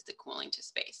increases the cooling to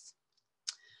space.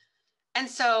 And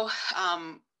so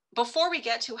before we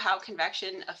get to how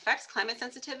convection affects climate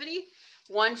sensitivity,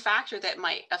 one factor that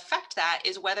might affect that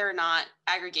is whether or not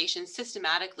aggregation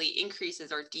systematically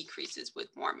increases or decreases with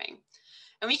warming.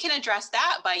 And we can address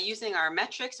that by using our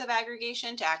metrics of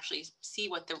aggregation to actually see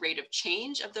what the rate of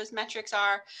change of those metrics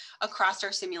are across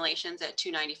our simulations at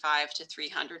 295 to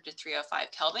 300 to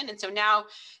 305 Kelvin. And so now,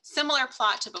 similar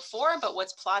plot to before, but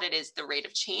what's plotted is the rate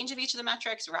of change of each of the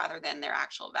metrics rather than their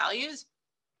actual values.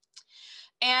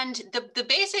 And the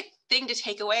basic thing to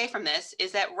take away from this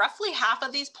is that roughly half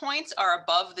of these points are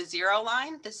above the zero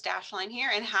line, this dashed line here,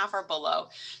 and half are below.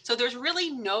 So there's really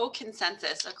no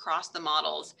consensus across the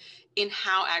models in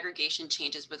how aggregation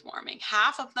changes with warming.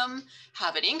 Half of them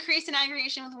have an increase in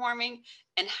aggregation with warming,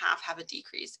 and half have a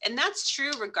decrease. And that's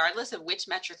true regardless of which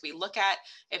metric we look at.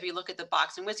 If you look at the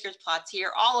box and whiskers plots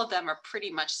here, all of them are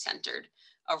pretty much centered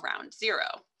around zero.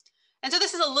 And so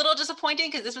this is a little disappointing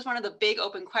because this was one of the big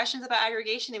open questions about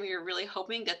aggregation, and we were really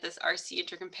hoping that this RC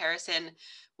intercomparison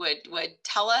would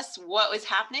tell us what was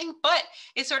happening, but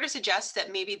it sort of suggests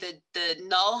that maybe the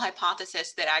null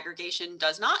hypothesis that aggregation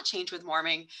does not change with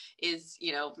warming is,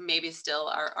 maybe still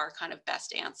our kind of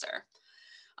best answer.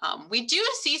 We do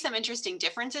see some interesting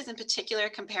differences, in particular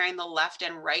comparing the left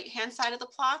and right-hand side of the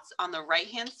plots. On the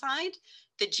right-hand side,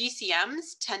 the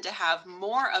GCMs tend to have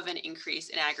more of an increase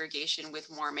in aggregation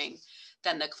with warming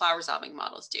than the cloud-resolving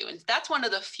models do. And that's one of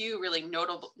the few really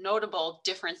notable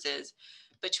differences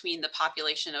between the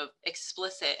population of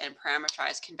explicit and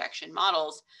parameterized convection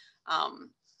models.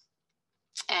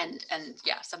 And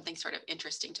yeah, something sort of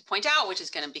interesting to point out, which is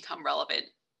going to become relevant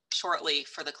shortly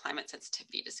for the climate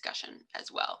sensitivity discussion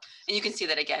as well. And you can see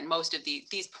that again, most of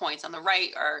these points on the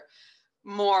right are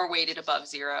more weighted above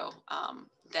 0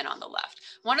 than on the left.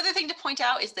 One other thing to point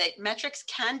out is that metrics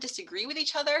can disagree with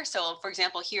each other. So for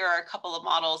example, here are a couple of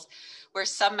models where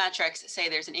some metrics say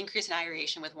there's an increase in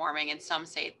aggregation with warming and some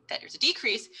say that there's a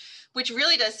decrease, which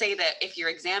really does say that if you're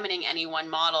examining any one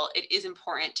model, it is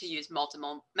important to use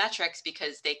multiple metrics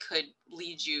because they could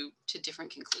lead you to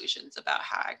different conclusions about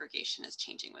how aggregation is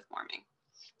changing with warming.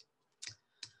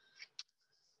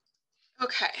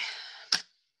 Okay.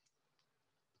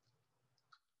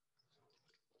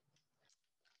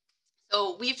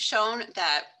 So we've shown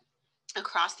that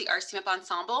across the RCEMIP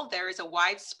ensemble, there is a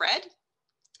wide spread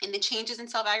in the changes in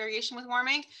self-aggregation with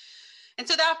warming. And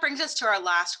so that brings us to our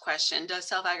last question: does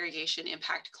self-aggregation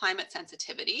impact climate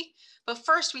sensitivity? But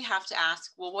first we have to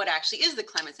ask, well, what actually is the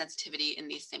climate sensitivity in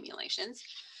these simulations?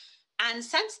 And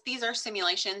since these are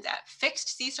simulations at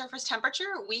fixed sea surface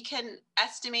temperature, we can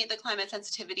estimate the climate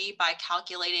sensitivity by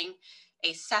calculating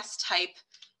a CES type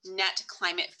net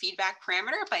climate feedback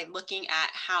parameter by looking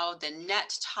at how the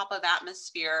net top of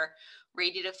atmosphere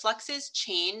radiative fluxes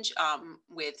change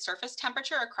with surface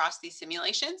temperature across these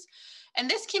simulations. And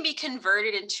this can be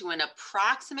converted into an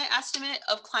approximate estimate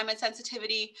of climate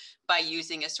sensitivity by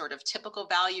using a sort of typical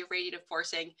value of radiative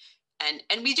forcing.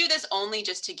 And we do this only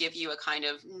just to give you a kind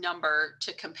of number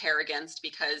to compare against,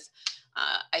 because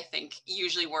I think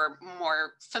usually we're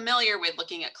more familiar with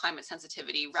looking at climate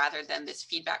sensitivity rather than this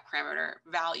feedback parameter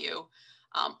value.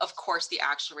 Of course, the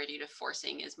actual radiative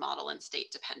forcing is model and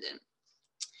state dependent.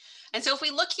 And so if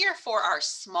we look here for our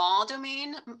small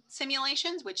domain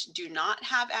simulations, which do not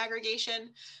have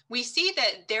aggregation, we see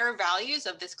that their values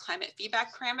of this climate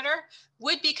feedback parameter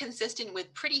would be consistent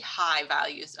with pretty high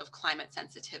values of climate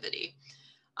sensitivity.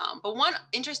 But one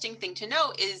interesting thing to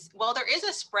note is, while there is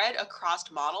a spread across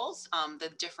models, the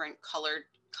different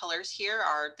colors here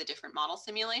are the different model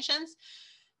simulations,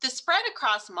 the spread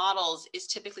across models is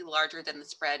typically larger than the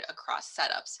spread across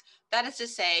setups. That is to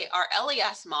say, our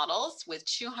LES models with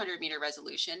 200-meter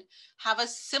resolution have a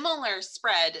similar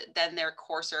spread than their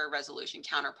coarser resolution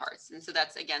counterparts. And so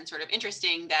that's, again, sort of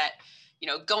interesting that,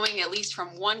 going at least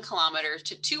from 1 kilometer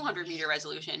to 200-meter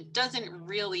resolution doesn't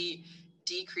really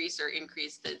decrease or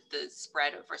increase the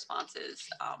spread of responses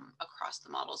across the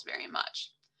models very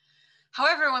much.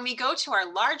 However, when we go to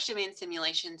our large domain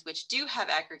simulations, which do have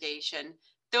aggregation,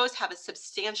 those have a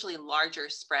substantially larger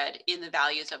spread in the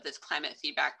values of this climate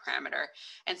feedback parameter.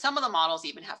 And some of the models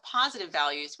even have positive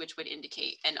values, which would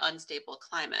indicate an unstable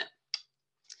climate.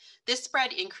 This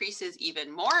spread increases even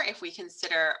more if we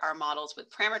consider our models with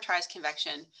parameterized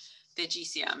convection, the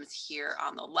GCMs here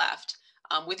on the left,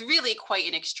 with really quite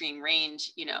an extreme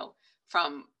range,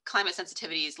 from climate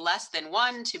sensitivities less than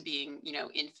 1 to being,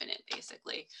 infinite,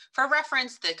 basically. For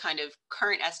reference, the kind of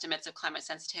current estimates of climate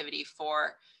sensitivity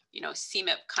for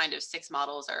CMIP kind of 6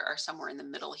 models are somewhere in the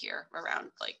middle here,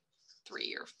 around like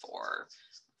 3 or 4,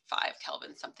 5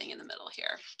 Kelvin, something in the middle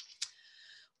here.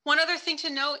 One other thing to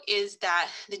note is that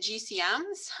the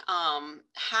GCMs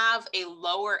have a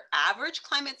lower average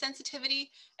climate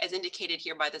sensitivity, as indicated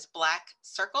here by this black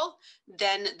circle,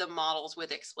 than the models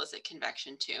with explicit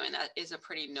convection too. And that is a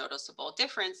pretty noticeable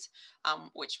difference,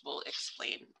 which we'll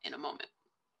explain in a moment.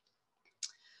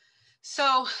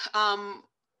 So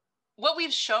what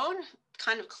we've shown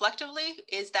kind of collectively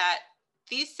is that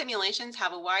these simulations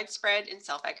have a wide spread in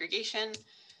self-aggregation.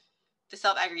 The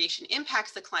self-aggregation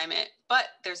impacts the climate, but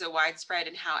there's a wide spread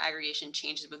in how aggregation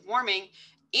changes with warming,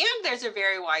 and there's a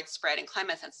very wide spread in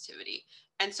climate sensitivity.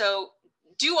 And so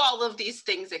do all of these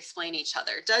things explain each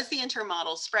other? Does the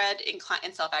intermodal spread in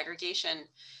self-aggregation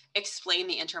explain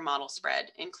the intermodal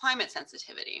spread in climate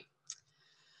sensitivity?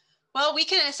 Well, we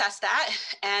can assess that,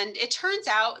 and it turns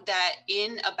out that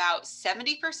in about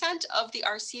 70% of the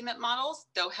RCEMIP models,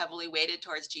 though heavily weighted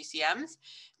towards GCMs,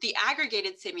 the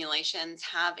aggregated simulations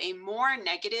have a more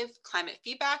negative climate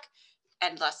feedback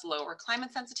and thus lower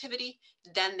climate sensitivity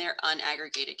than their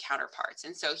unaggregated counterparts.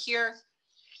 And so here,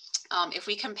 if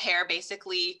we compare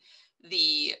basically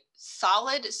the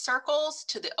solid circles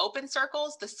to the open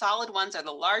circles, the solid ones are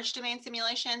the large domain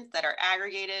simulations that are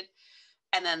aggregated,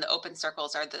 and then the open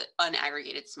circles are the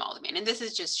unaggregated small domain. And this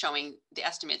is just showing the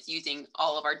estimates using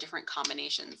all of our different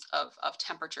combinations of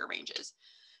temperature ranges.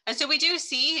 And so we do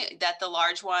see that the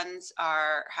large ones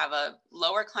have a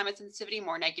lower climate sensitivity,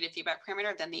 more negative feedback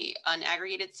parameter than the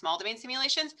unaggregated small domain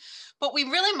simulations. But we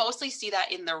really mostly see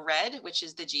that in the red, which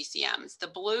is the GCMs. The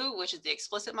blue, which is the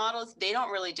explicit models, they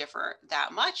don't really differ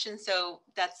that much. And so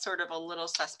that's sort of a little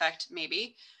suspect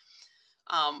maybe.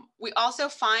 We also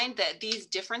find that these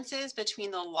differences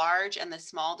between the large and the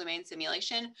small domain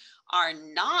simulation are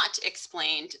not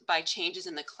explained by changes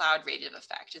in the cloud radiative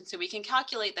effect. And so we can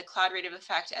calculate the cloud radiative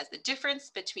effect as the difference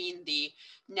between the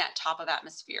net top of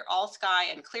atmosphere all sky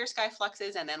and clear sky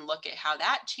fluxes, and then look at how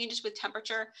that changes with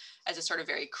temperature as a sort of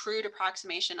very crude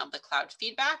approximation of the cloud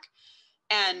feedback.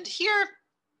 And here,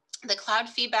 the cloud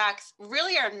feedbacks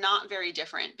really are not very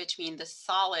different between the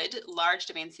solid large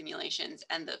domain simulations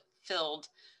and the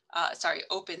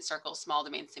open circle small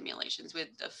domain simulations, with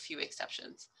a few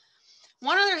exceptions.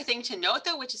 One other thing to note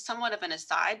though, which is somewhat of an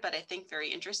aside, but I think very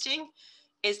interesting,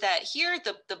 is that here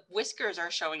the whiskers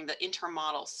are showing the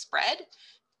intermodal spread.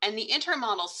 And the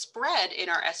intermodal spread in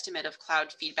our estimate of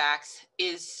cloud feedbacks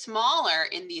is smaller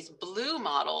in these blue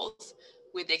models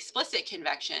with explicit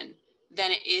convection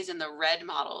than it is in the red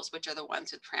models, which are the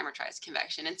ones with parameterized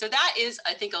convection. And so that is,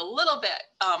 I think, a little bit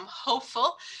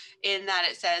hopeful, in that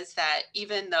it says that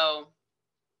even though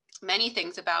many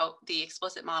things about the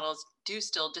explicit models do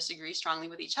still disagree strongly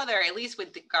with each other, at least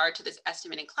with regard to this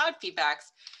estimating cloud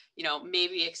feedbacks, you know,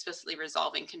 maybe explicitly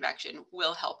resolving convection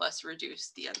will help us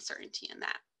reduce the uncertainty in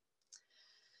that.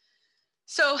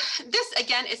 So this,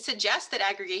 again, it suggests that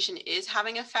aggregation is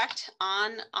having effect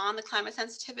on the climate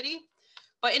sensitivity.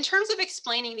 But in terms of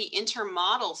explaining the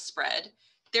intermodal spread,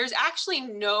 there's actually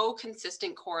no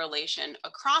consistent correlation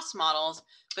across models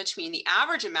between the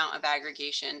average amount of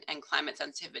aggregation and climate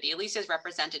sensitivity, at least as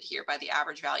represented here by the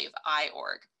average value of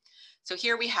IORG. So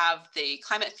here we have the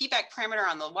climate feedback parameter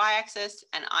on the y-axis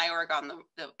and IORG on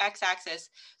the x-axis.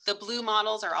 The blue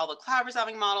models are all the cloud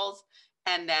resolving models,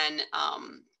 and then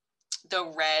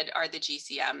the red are the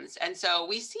GCMs. And so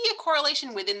we see a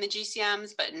correlation within the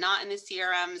GCMs, but not in the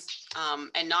CRMs,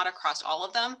 and not across all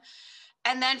of them.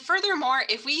 And then furthermore,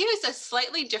 if we use a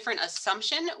slightly different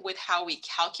assumption with how we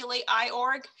calculate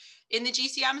IORG in the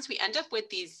GCMs, we end up with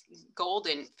these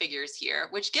golden figures here,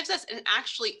 which gives us an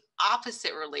actually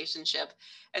opposite relationship.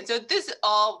 And so this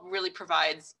all really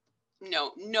provides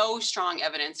no strong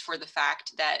evidence for the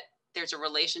fact that there's a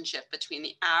relationship between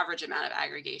the average amount of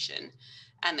aggregation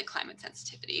and the climate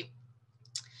sensitivity.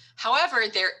 However,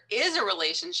 there is a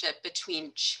relationship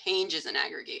between changes in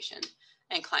aggregation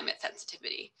and climate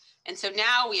sensitivity. And so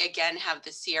now we again have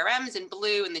the CRMs in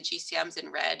blue and the GCMs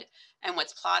in red. And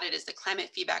what's plotted is the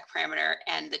climate feedback parameter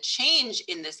and the change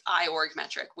in this IORG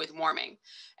metric with warming.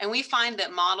 And we find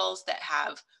that models that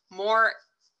have more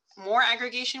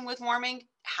aggregation with warming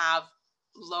have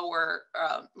lower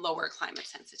climate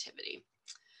sensitivity.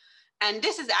 And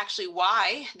this is actually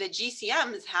why the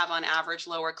GCMs have on average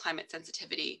lower climate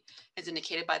sensitivity, as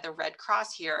indicated by the red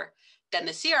cross here, than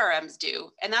the CRMs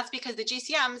do. And that's because the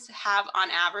GCMs have on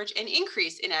average an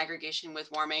increase in aggregation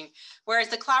with warming, whereas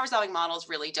the cloud resolving models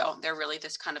really don't. They're really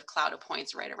this kind of cloud of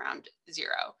points right around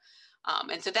zero.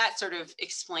 And so that sort of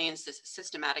explains this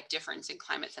systematic difference in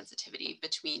climate sensitivity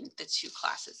between the two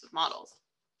classes of models.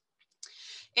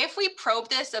 If we probe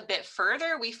this a bit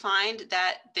further, we find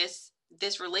that this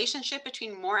relationship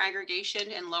between more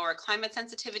aggregation and lower climate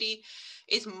sensitivity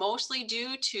is mostly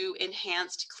due to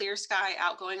enhanced clear sky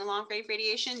outgoing long wave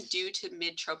radiation due to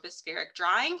mid-tropospheric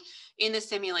drying in the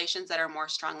simulations that are more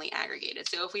strongly aggregated.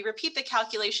 So if we repeat the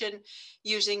calculation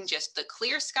using just the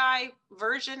clear sky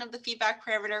version of the feedback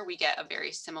parameter, we get a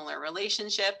very similar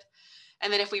relationship.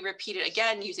 And then if we repeat it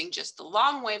again using just the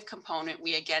long wave component,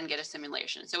 we again get a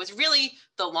simulation. So it's really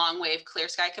the long wave clear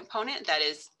sky component that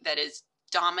is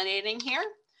dominating here.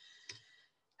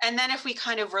 And then if we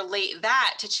kind of relate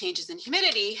that to changes in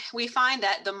humidity, we find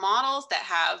that the models that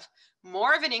have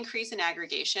more of an increase in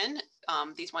aggregation,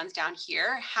 these ones down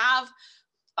here, have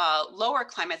lower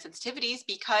climate sensitivities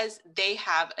because they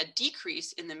have a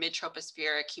decrease in the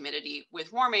mid-tropospheric humidity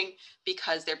with warming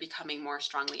because they're becoming more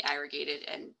strongly aggregated,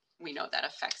 and we know that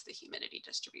affects the humidity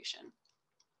distribution.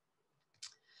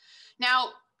 Now,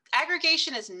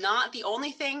 aggregation is not the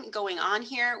only thing going on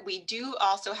here. We do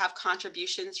also have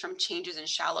contributions from changes in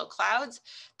shallow clouds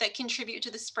that contribute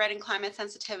to the spread in climate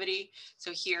sensitivity.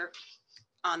 So here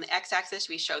On the x-axis,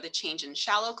 we show the change in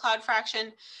shallow cloud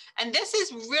fraction. And this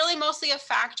is really mostly a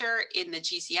factor in the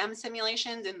GCM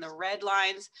simulations in the red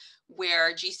lines,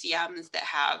 where GCMs that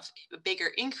have bigger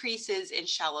increases in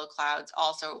shallow clouds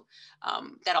also,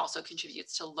 that also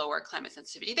contributes to lower climate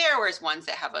sensitivity there, whereas ones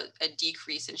that have a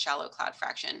decrease in shallow cloud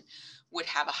fraction would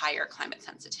have a higher climate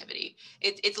sensitivity.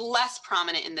 It's less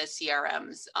prominent in the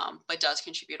CRMs, but does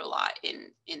contribute a lot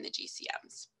in the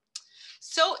GCMs.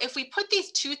 So if we put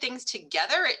these two things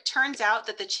together, it turns out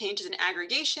that the changes in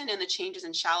aggregation and the changes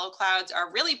in shallow clouds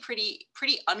are really pretty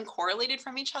uncorrelated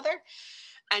from each other.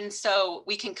 And so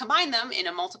we can combine them in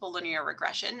a multiple linear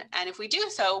regression. And if we do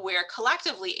so, we're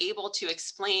collectively able to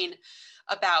explain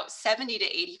about 70 to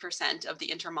 80% of the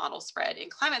intermodal spread in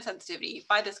climate sensitivity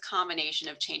by this combination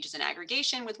of changes in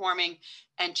aggregation with warming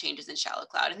and changes in shallow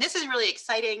cloud. And this is really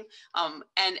exciting.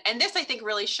 And this, I think,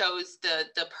 really shows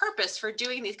the purpose for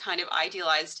doing these kind of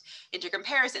idealized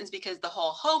intercomparisons, because the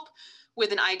whole hope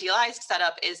with an idealized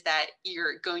setup is that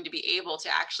you're going to be able to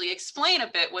actually explain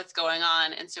a bit what's going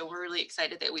on. And so we're really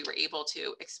excited that we were able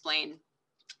to explain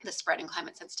the spread in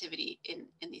climate sensitivity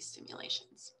in these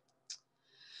simulations.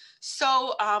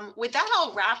 So with that,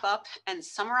 I'll wrap up and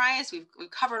summarize.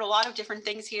 We've covered a lot of different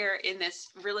things here in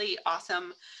this really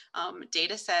awesome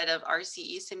data set of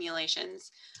RCE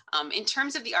simulations. In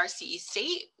terms of the RCE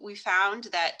state, we found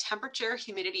that temperature,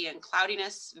 humidity, and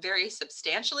cloudiness vary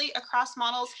substantially across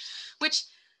models, which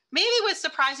maybe was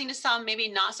surprising to some, maybe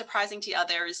not surprising to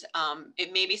others.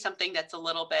 It may be something that's a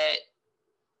little bit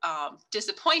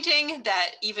disappointing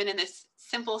that even in this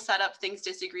simple setup, things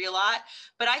disagree a lot.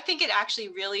 But I think it actually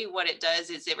really, what it does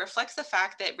is it reflects the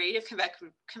fact that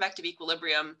radiative-convective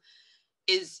equilibrium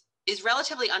is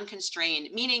relatively unconstrained,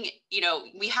 meaning,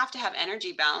 we have to have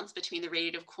energy balance between the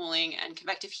radiative cooling and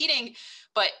convective heating.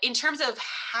 But in terms of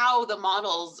how the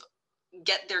models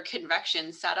get their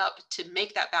convection set up to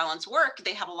make that balance work,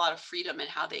 they have a lot of freedom in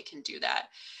how they can do that.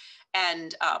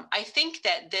 And I think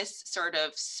that this sort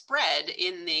of spread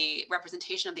in the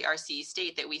representation of the RCE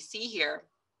state that we see here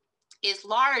is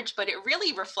large, but it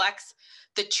really reflects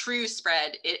the true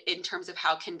spread in terms of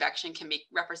how convection can be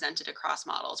represented across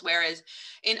models. Whereas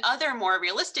in other more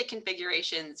realistic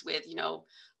configurations with,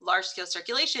 large scale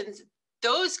circulations,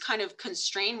 those kind of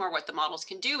constrain more what the models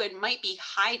can do and might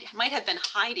have been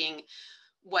hiding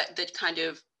what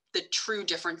the true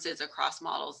differences across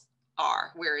models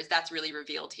are, whereas that's really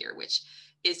revealed here, which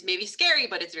is maybe scary,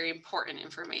 but it's very important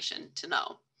information to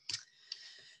know.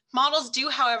 Models do,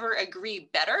 however, agree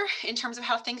better in terms of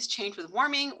how things change with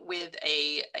warming, with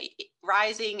a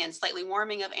rising and slightly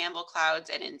warming of amble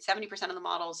clouds, and in 70% of the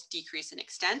models, decrease in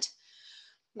extent.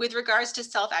 With regards to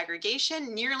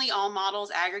self-aggregation, nearly all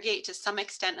models aggregate to some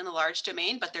extent in the large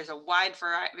domain, but there's a wide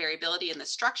variability in the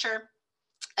structure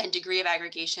and degree of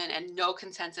aggregation, and no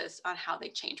consensus on how they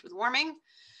change with warming.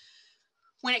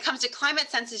 When it comes to climate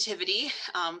sensitivity,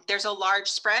 there's a large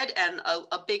spread, and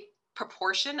a big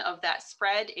proportion of that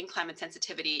spread in climate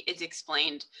sensitivity is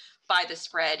explained by the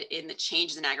spread in the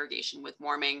changes in aggregation with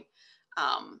warming.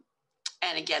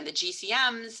 And again, the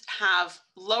GCMs have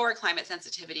lower climate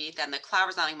sensitivity than the cloud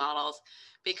resounding models,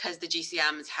 because the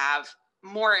GCMs have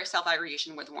more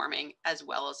self-aggregation with warming, as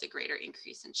well as a greater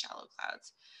increase in shallow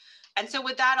clouds. And so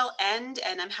with that, I'll end,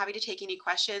 and I'm happy to take any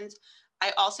questions.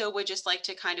 I also would just like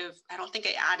to I don't think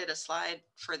I added a slide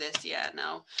for this yet,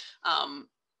 no.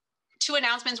 Two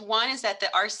announcements. One is that the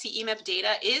RCEMIP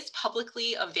data is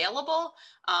publicly available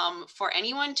for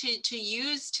anyone to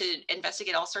use to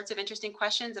investigate all sorts of interesting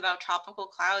questions about tropical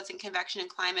clouds and convection and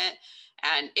climate.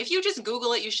 And if you just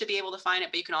Google it, you should be able to find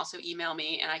it, but you can also email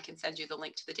me and I can send you the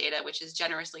link to the data, which is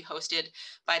generously hosted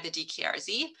by the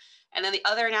DKRZ. And then the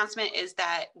other announcement is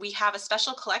that we have a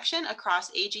special collection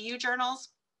across AGU journals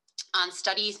on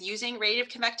studies using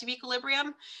radiative-convective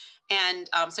equilibrium. And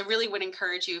so really would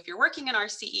encourage you, if you're working in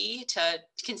RCE, to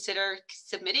consider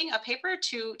submitting a paper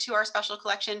to our special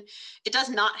collection. It does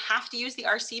not have to use the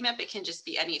RCEMIP, it can just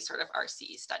be any sort of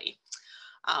RCE study.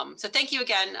 So thank you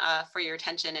again for your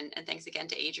attention, and thanks again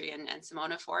to Adrian and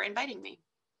Simona for inviting me.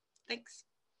 Thanks.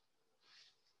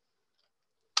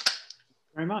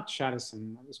 Very much,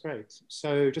 Allison. That was great.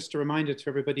 So just a reminder to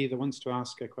everybody that wants to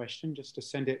ask a question, just to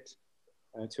send it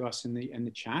to us in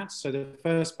the chat. So the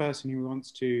first person who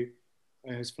wants to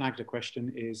has flagged a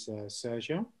question is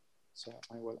Sergio. So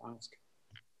I will ask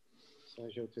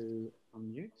Sergio to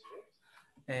unmute.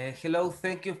 Hello,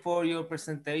 thank you for your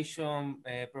presentation,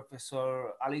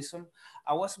 Professor Allison.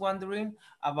 I was wondering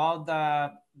about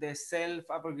the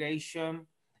self-aggregation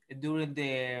during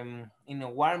the in a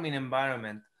warming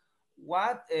environment.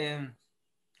 What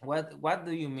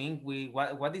do you mean?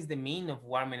 What is the mean of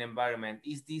warming environment?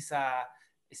 Is this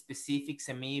specific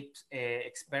SCMIP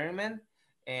experiment,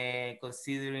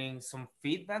 considering some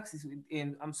feedbacks.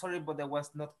 And I'm sorry, but that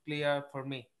was not clear for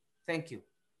me. Thank you.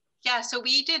 Yeah, so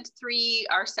we did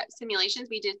our set simulations.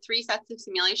 We did 3 sets of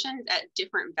simulations at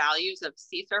different values of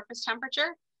sea surface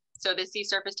temperature. So the sea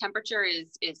surface temperature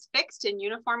is fixed and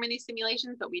uniform in these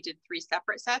simulations, but we did 3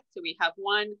 separate sets. So we have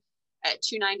one at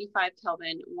 295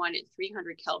 Kelvin, one at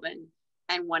 300 Kelvin,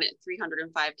 and one at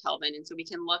 305 Kelvin. And so we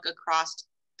can look across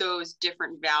those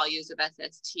different values of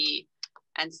SST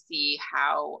and see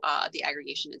how the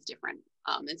aggregation is different.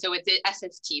 And so it's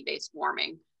SST-based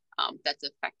warming that's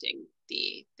affecting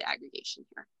the aggregation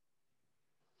here.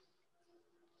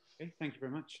 Okay, thank you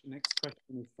very much. Next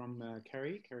question is from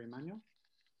Kerry Manuel.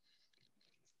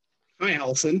 Hi,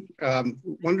 Allison.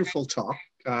 Wonderful talk.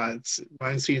 It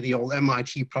reminds me of the old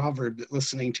MIT proverb that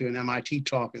listening to an MIT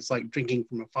talk is like drinking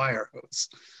from a fire hose,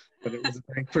 but it was a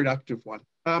very productive one.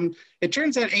 It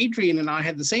turns out Adrian and I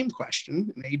had the same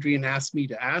question, and Adrian asked me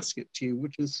to ask it to you,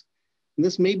 which is, and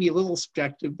this may be a little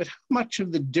subjective, but how much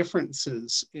of the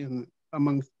differences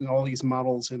among all these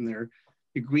models in their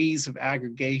degrees of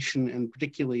aggregation, and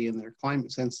particularly in their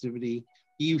climate sensitivity,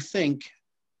 do you think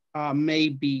may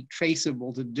be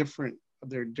traceable to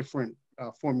their different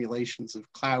formulations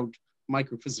of cloud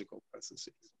microphysical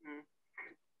processes?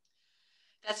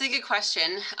 That's a good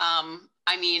question.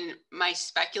 I mean, my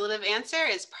speculative answer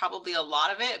is probably a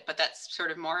lot of it, but that's sort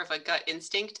of more of a gut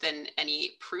instinct than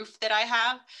any proof that I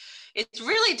have. It's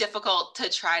really difficult to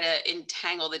try to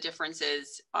entangle the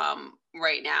differences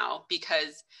right now,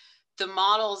 because the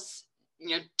models,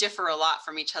 differ a lot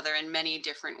from each other in many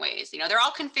different ways. They're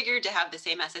all configured to have the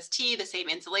same SST, the same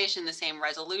insulation, the same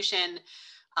resolution,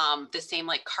 the same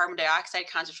like carbon dioxide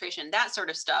concentration, that sort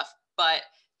of stuff, but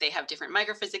they have different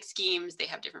microphysics schemes, they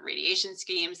have different radiation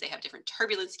schemes, they have different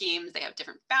turbulence schemes, they have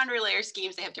different boundary layer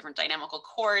schemes, they have different dynamical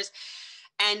cores.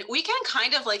 And we can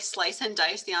kind of like slice and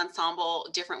dice the ensemble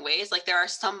different ways. Like there are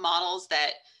some models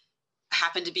that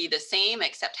happen to be the same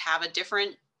except have a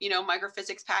different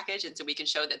microphysics package, and so we can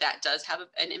show that that does have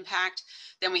an impact.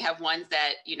 Then we have ones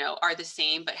that are the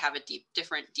same but have a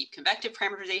different deep convective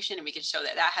parameterization, and we can show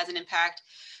that that has an impact.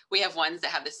 We have ones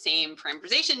that have the same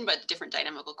parameterization but different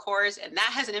dynamical cores, and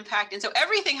that has an impact. And so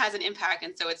everything has an impact,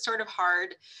 and so it's sort of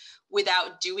hard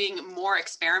without doing more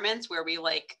experiments where we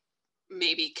like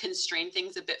maybe constrain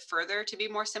things a bit further to be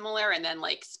more similar, and then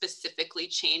like specifically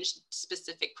change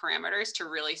specific parameters to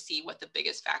really see what the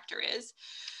biggest factor is.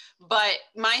 But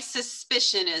my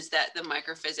suspicion is that the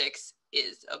microphysics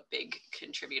is a big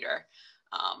contributor,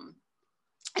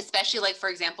 especially like, for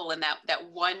example, in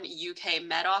that one UK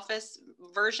Met Office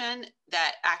version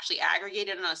that actually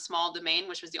aggregated on a small domain,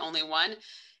 which was the only one.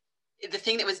 The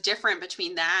thing that was different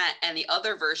between that and the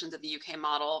other versions of the UK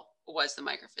model was the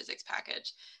microphysics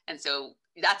package. And so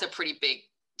that's a pretty big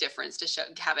difference to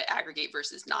have it aggregate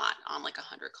versus not on like a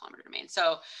 100-kilometer domain.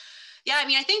 So yeah, I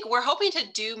mean, I think we're hoping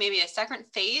to do maybe a second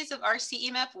phase of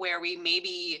RCEMIP where we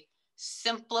maybe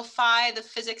simplify the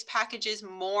physics packages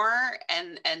more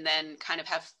and then kind of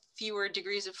have fewer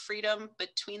degrees of freedom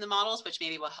between the models, which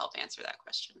maybe will help answer that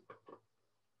question.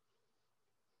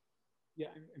 Yeah,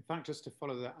 in fact, just to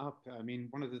follow that up, I mean,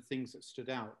 one of the things that stood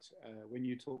out when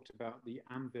you talked about the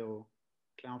Anvil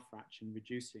cloud fraction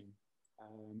reducing,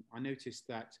 I noticed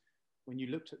that when you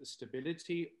looked at the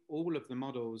stability, all of the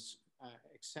models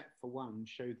except for one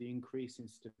showed the increase in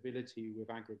stability with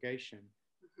aggregation.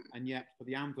 And yet for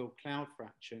the Anvil cloud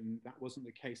fraction, that wasn't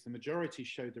the case. The majority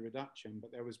showed the reduction,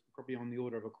 but there was probably on the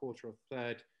order of a quarter or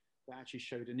third that actually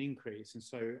showed an increase. And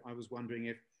so I was wondering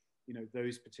if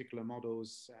those particular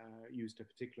models used a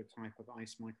particular type of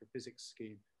ice microphysics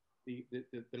scheme.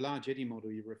 The large eddy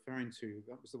model you're referring to,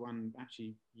 that was the one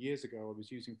actually years ago I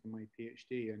was using for my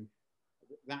PhD, and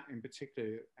that in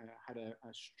particular had a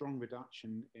strong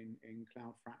reduction in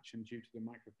cloud fraction due to the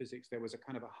microphysics. There was a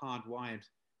kind of a hardwired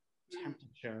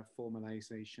temperature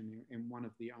formalization in one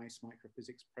of the ice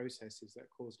microphysics processes that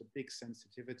caused a big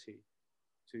sensitivity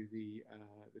to the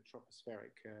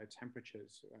tropospheric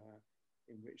temperatures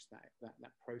in which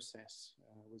that process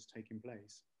was taking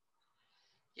place.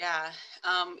 Yeah,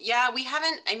 yeah, we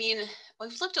haven't, I mean,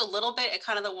 we've looked a little bit at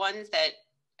kind of the ones that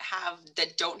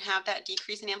don't have that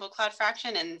decrease in Anvil cloud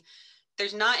fraction, and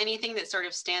there's not anything that sort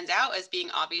of stands out as being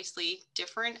obviously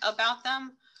different about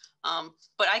them.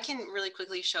 But I can really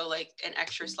quickly show like an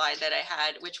extra slide that I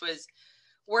had, which was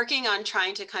working on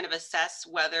trying to kind of assess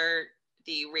whether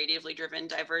the radiatively driven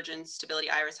divergence stability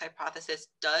iris hypothesis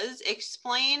does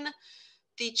explain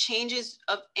the changes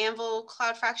of Anvil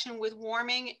cloud fraction with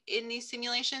warming in these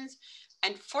simulations.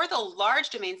 And for the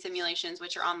large domain simulations,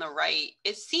 which are on the right,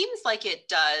 it seems like it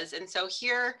does. And so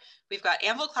here we've got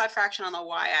Anvil cloud fraction on the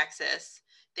y-axis,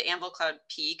 the Anvil cloud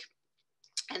peak,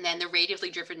 and then the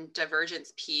radiatively driven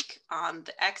divergence peak on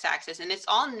the x-axis. And it's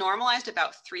all normalized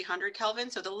about 300 Kelvin.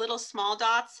 So the little small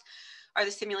dots are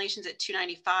the simulations at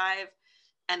 295.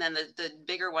 And then the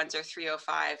bigger ones are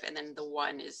 305. And then the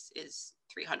one is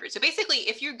 300. So basically,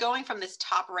 if you're going from this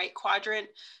top right quadrant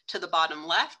to the bottom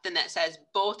left, then that says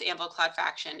both Anvil cloud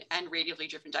fraction and radiatively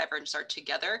driven divergence are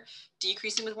together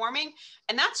decreasing with warming.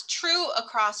 And that's true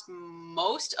across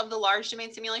most of the large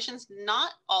domain simulations,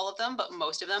 not all of them, but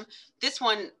most of them. This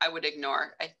one I would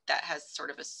ignore. That has sort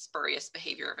of a spurious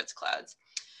behavior of its clouds.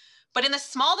 But in the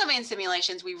small domain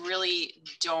simulations, we really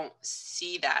don't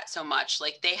see that so much.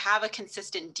 Like they have a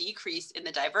consistent decrease in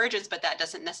the divergence, but that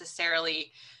doesn't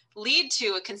necessarily lead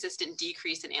to a consistent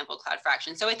decrease in Anvil cloud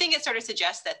fraction. So I think it sort of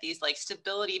suggests that these like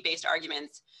stability-based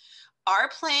arguments are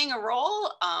playing a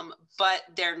role, but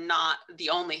they're not the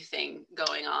only thing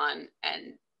going on.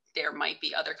 And there might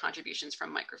be other contributions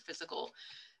from microphysical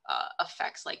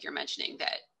effects like you're mentioning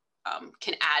that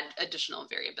can add additional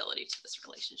variability to this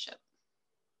relationship.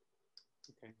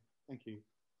 Okay, thank you.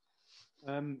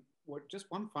 Well, just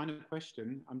one final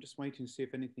question. I'm just waiting to see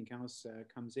if anything else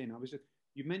comes in.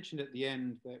 You mentioned at the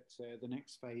end that the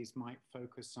next phase might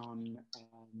focus on,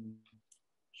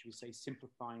 should we say,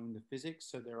 simplifying the physics,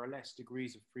 so there are less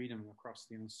degrees of freedom across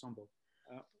the ensemble.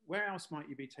 Where else might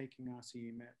you be taking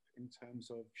RCEMIP in terms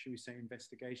of, should we say,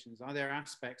 investigations? Are there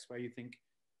aspects where you think,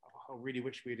 oh, I really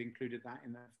wish we'd included that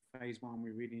in the phase one,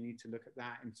 we really need to look at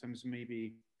that in terms of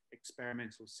maybe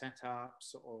experimental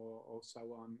setups or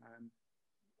so on?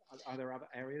 Are there other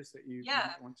areas that you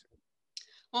might want to?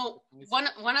 Well,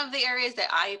 one of the areas that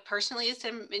I personally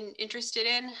am interested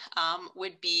in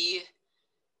would be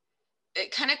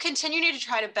kind of continuing to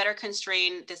try to better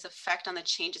constrain this effect on the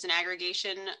changes in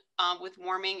aggregation with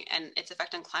warming and its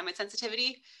effect on climate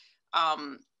sensitivity.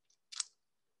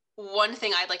 One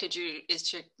thing I'd like to do is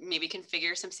to maybe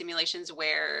configure some simulations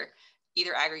where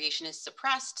either aggregation is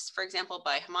suppressed, for example,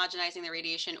 by homogenizing the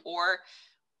radiation, or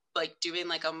like doing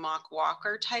like a mock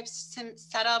Walker type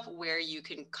setup where you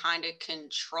can kind of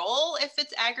control if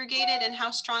it's aggregated and how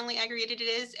strongly aggregated it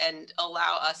is, and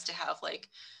allow us to have like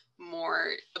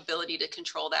more ability to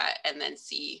control that, and then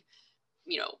see,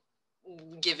 you know,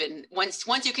 given once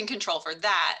you can control for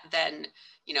that, then,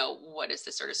 you know, what is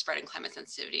the sort of spread in climate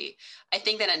sensitivity? I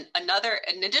think that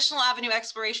an additional avenue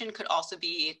exploration could also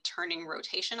be turning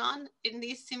rotation on in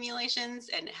these simulations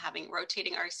and having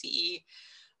rotating RCE,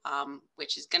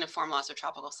 which is going to form lots of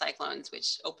tropical cyclones,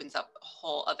 which opens up a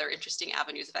whole other interesting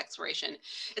avenues of exploration.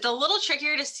 It's a little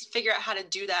trickier to figure out how to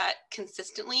do that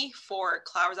consistently for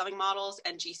cloud resolving models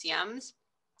and GCMs,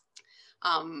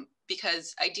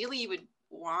 because ideally you would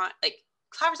want, like,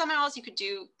 cloud resolving models, you could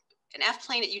do an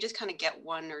F-plane that you just kind of get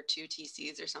 1 or 2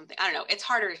 TCs or something. I don't know. It's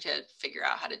harder to figure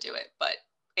out how to do it, but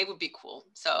it would be cool.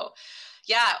 So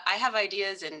yeah, I have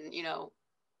ideas, and, you know,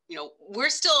 we're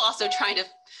still also trying to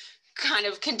kind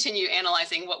of continue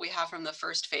analyzing what we have from the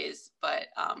first phase, but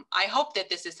I hope that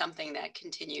this is something that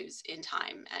continues in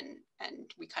time, and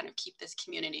we kind of keep this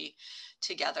community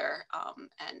together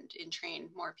and entrain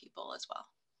more people as well.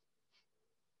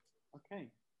 Okay,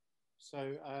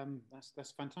 so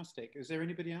that's fantastic. Is there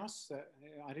anybody else?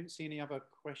 I didn't see any other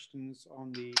questions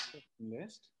on the question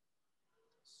list.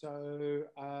 So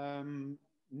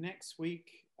next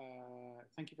week,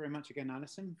 thank you very much again,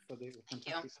 Allison, for the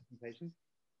fantastic presentation.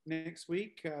 Next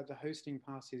week, the hosting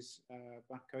passes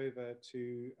back over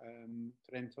to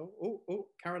Trento. Oh,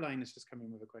 Caroline has just come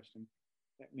in with a question.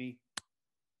 Let me,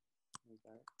 here we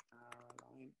go.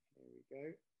 Caroline, here we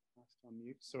go. Last on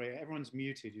mute. Sorry, everyone's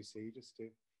muted, you see, just to,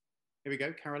 here we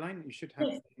go. Caroline, you should have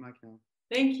the mic now.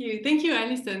 Thank you,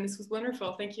 Allison. This was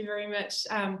wonderful. Thank you very much.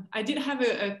 I did have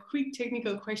a quick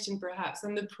technical question, perhaps,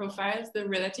 on the profiles, the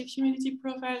relative humidity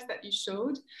profiles that you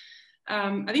showed.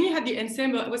 I think you had the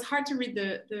Ensemble. It was hard to read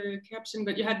the caption,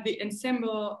 but you had the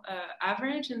Ensemble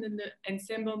average and then the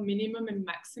Ensemble minimum and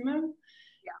maximum.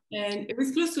 Yeah. And it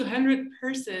was close to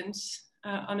 100%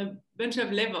 on a bunch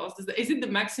of levels. Is it the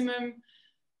maximum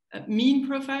mean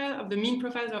profile of the mean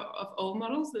profiles of all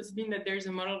models? Does it mean that there's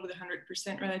a model with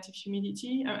 100% relative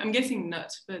humidity? I'm guessing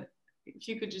not, but if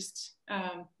you could just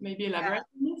maybe elaborate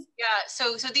on this. Yeah,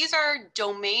 so these are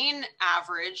domain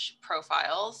average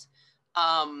profiles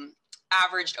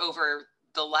averaged over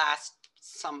the last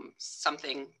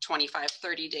something 25,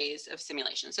 30 days of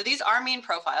simulation. So these are mean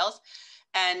profiles.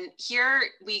 And here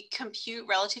we compute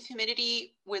relative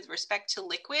humidity with respect to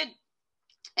liquid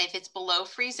if it's below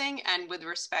freezing, and with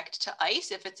respect to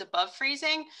ice, if it's above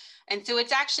freezing. And so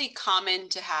it's actually common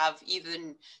to have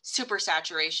even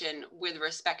supersaturation with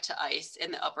respect to ice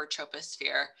in the upper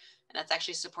troposphere. And that's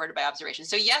actually supported by observation.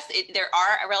 So yes, there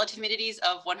are relative humidities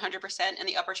of 100% in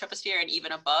the upper troposphere and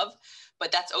even above,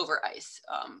 but that's over ice,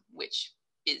 which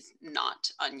is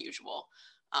not unusual.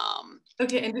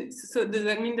 Okay, and so does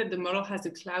that mean that the model has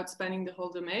a cloud spanning the whole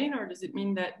domain, or does it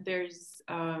mean that there's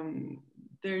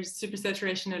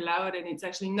supersaturation allowed and it's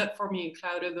actually not forming a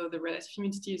cloud, although the relative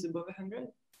humidity is above 100?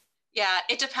 Yeah,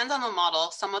 it depends on the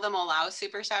model. Some of them allow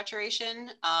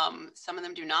supersaturation, some of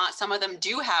them do not. Some of them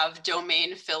do have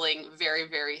domain filling very,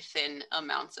 very thin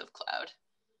amounts of cloud.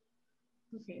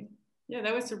 Okay, yeah,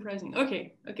 that was surprising.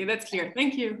 Okay, that's clear.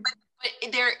 Thank you. But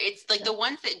it's like the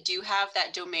ones that do have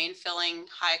that domain filling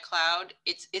high cloud,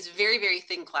 it's very, very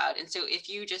thin cloud. And so if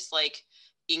you just like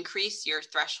increase your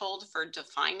threshold for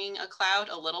defining a cloud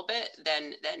a little bit,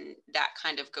 then that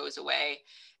kind of goes away.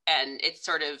 And it's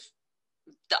sort of,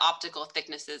 the optical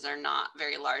thicknesses are not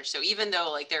very large. So even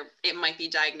though like it might be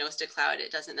diagnosed a cloud,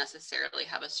 it doesn't necessarily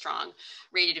have a strong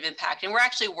radiative impact. And we're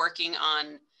actually working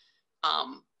on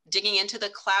digging into the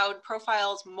cloud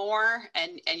profiles more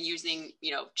and using,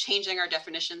 changing our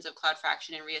definitions of cloud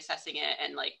fraction and reassessing it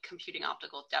and like computing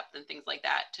optical depth and things like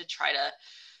that to try to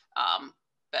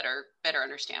better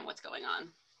understand what's going on.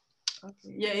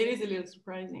 Okay. Yeah, it is a little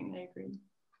surprising. I agree.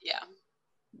 Yeah.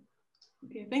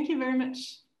 Okay, thank you very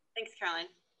much. Thanks, Caroline.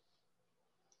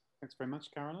 Thanks very much,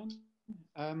 Caroline.